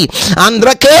mande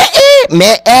andra ke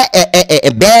me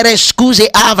bere scuse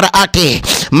avra ate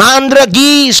mandra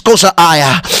gis cosa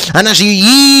aya. And as you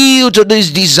yield to this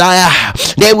desire,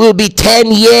 there will be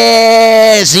 10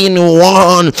 years in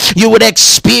one. You would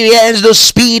experience the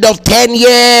speed of 10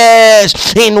 years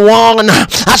in one.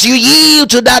 As you yield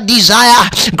to that desire,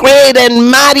 great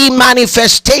and mighty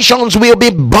manifestations will be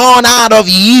born out of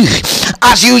you.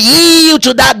 As you yield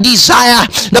to that desire,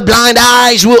 the blind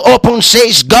eyes will open,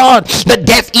 says God. The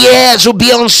deaf ears will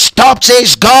be unstopped,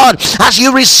 says God. As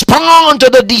you respond to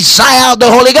the desire of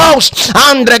the Holy Ghost,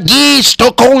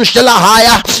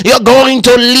 you're going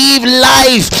to live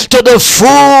life to the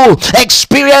full,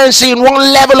 experiencing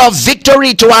one level of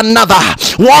victory to another,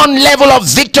 one level of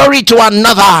victory to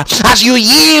another. As you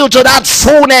yield to that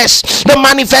fullness, the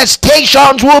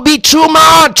manifestations will be too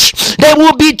much. They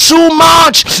will be too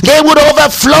much. They would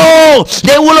overflow.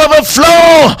 They will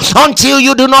overflow until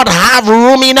you do not have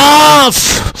room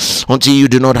enough. Until you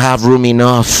do not have room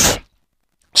enough,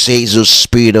 says the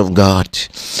Spirit of God.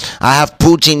 I have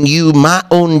put in you my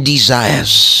own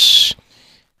desires,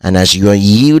 and as you are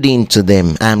yielding to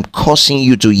them, I am causing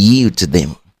you to yield to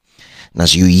them. And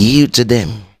as you yield to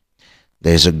them,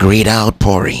 there's a great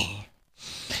outpouring,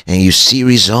 and you see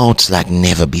results like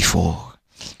never before,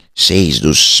 says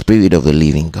the Spirit of the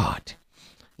living God.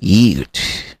 Yield,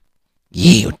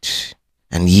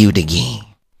 and yield again.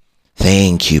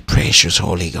 Thank you, precious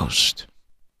Holy Ghost.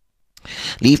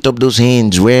 Lift up those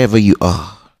hands wherever you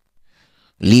are.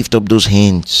 Lift up those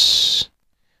hands.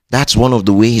 That's one of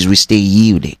the ways we stay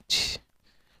yielded.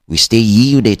 We stay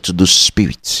yielded to the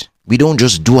Spirit. We don't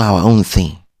just do our own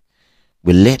thing.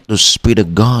 We let the Spirit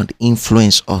of God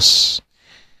influence us.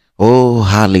 Oh,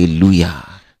 hallelujah.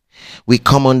 We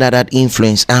come under that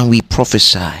influence and we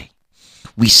prophesy.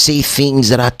 We say things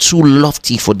that are too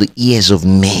lofty for the ears of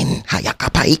men.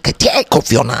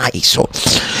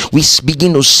 We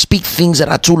begin to speak things that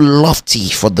are too lofty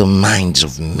for the minds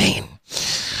of men.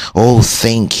 Oh,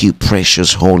 thank you,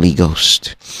 precious Holy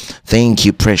Ghost. Thank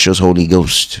you, precious Holy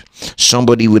Ghost.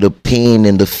 Somebody with a pain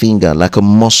in the finger, like a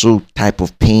muscle type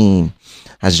of pain,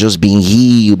 has just been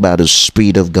healed by the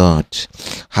Spirit of God.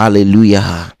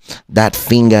 Hallelujah. That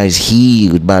finger is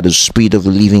healed by the Spirit of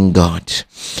the living God.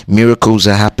 Miracles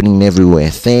are happening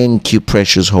everywhere. Thank you,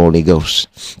 precious Holy Ghost.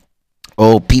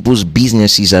 Oh, people's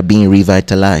businesses are being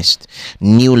revitalized.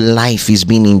 New life is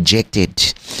being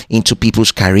injected into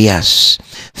people's careers.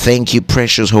 Thank you,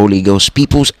 precious Holy Ghost.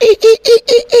 People's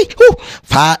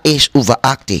far is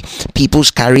overactive.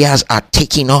 People's careers are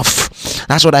taking off.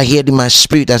 That's what I heard in my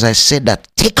spirit as I said that.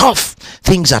 Take off.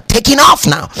 Things are taking off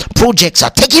now. Projects are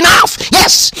taking off.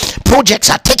 Yes, projects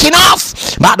are taking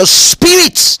off by the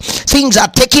Spirit. Things are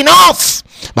taking off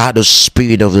by the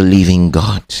Spirit of the living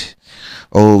God.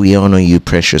 Oh, we honor you,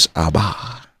 precious Abba.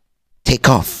 Take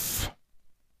off.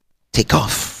 take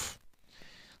off.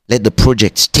 Let the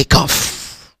projects take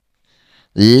off.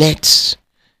 Let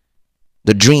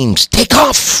the dreams take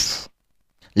off.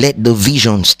 Let the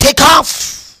visions take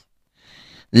off.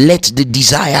 Let the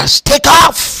desires take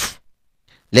off.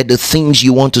 Let the things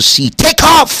you want to see take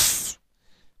off.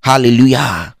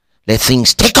 Hallelujah. Let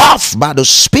things take off by the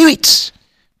Spirit.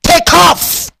 Take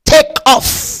off. Take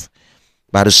off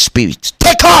by the Spirit.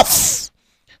 Take off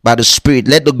by the Spirit.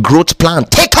 Let the growth plan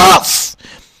take off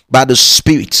by the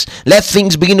Spirit. Let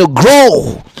things begin to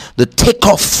grow. The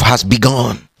takeoff has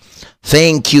begun.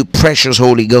 Thank you, precious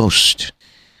Holy Ghost.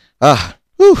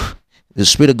 The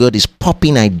Spirit of God is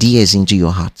popping ideas into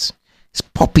your heart. It's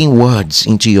popping words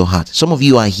into your heart. Some of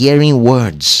you are hearing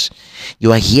words.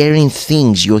 You are hearing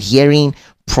things. You're hearing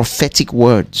prophetic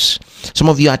words. Some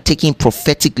of you are taking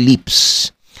prophetic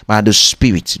leaps by the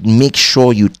Spirit. Make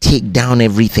sure you take down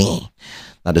everything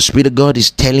that the Spirit of God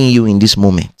is telling you in this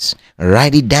moment.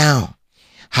 Write it down.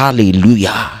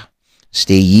 Hallelujah.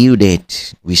 Stay yielded.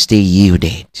 We stay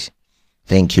yielded.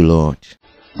 Thank you, Lord.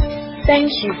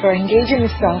 Thank you for engaging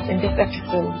yourself in this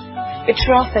episode. We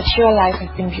trust that your life has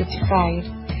been beautified.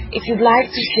 If you'd like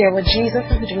to share what Jesus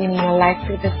is doing in your life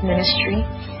through this ministry,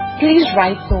 please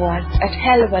write to us at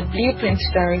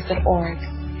hello@blueprintstories.org.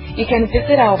 You can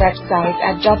visit our website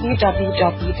at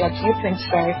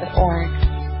www.blueprintstories.org.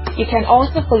 You can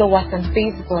also follow us on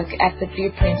Facebook at The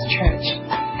Blueprint Church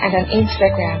and on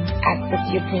Instagram at The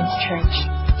Blueprint Church.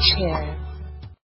 Cheers.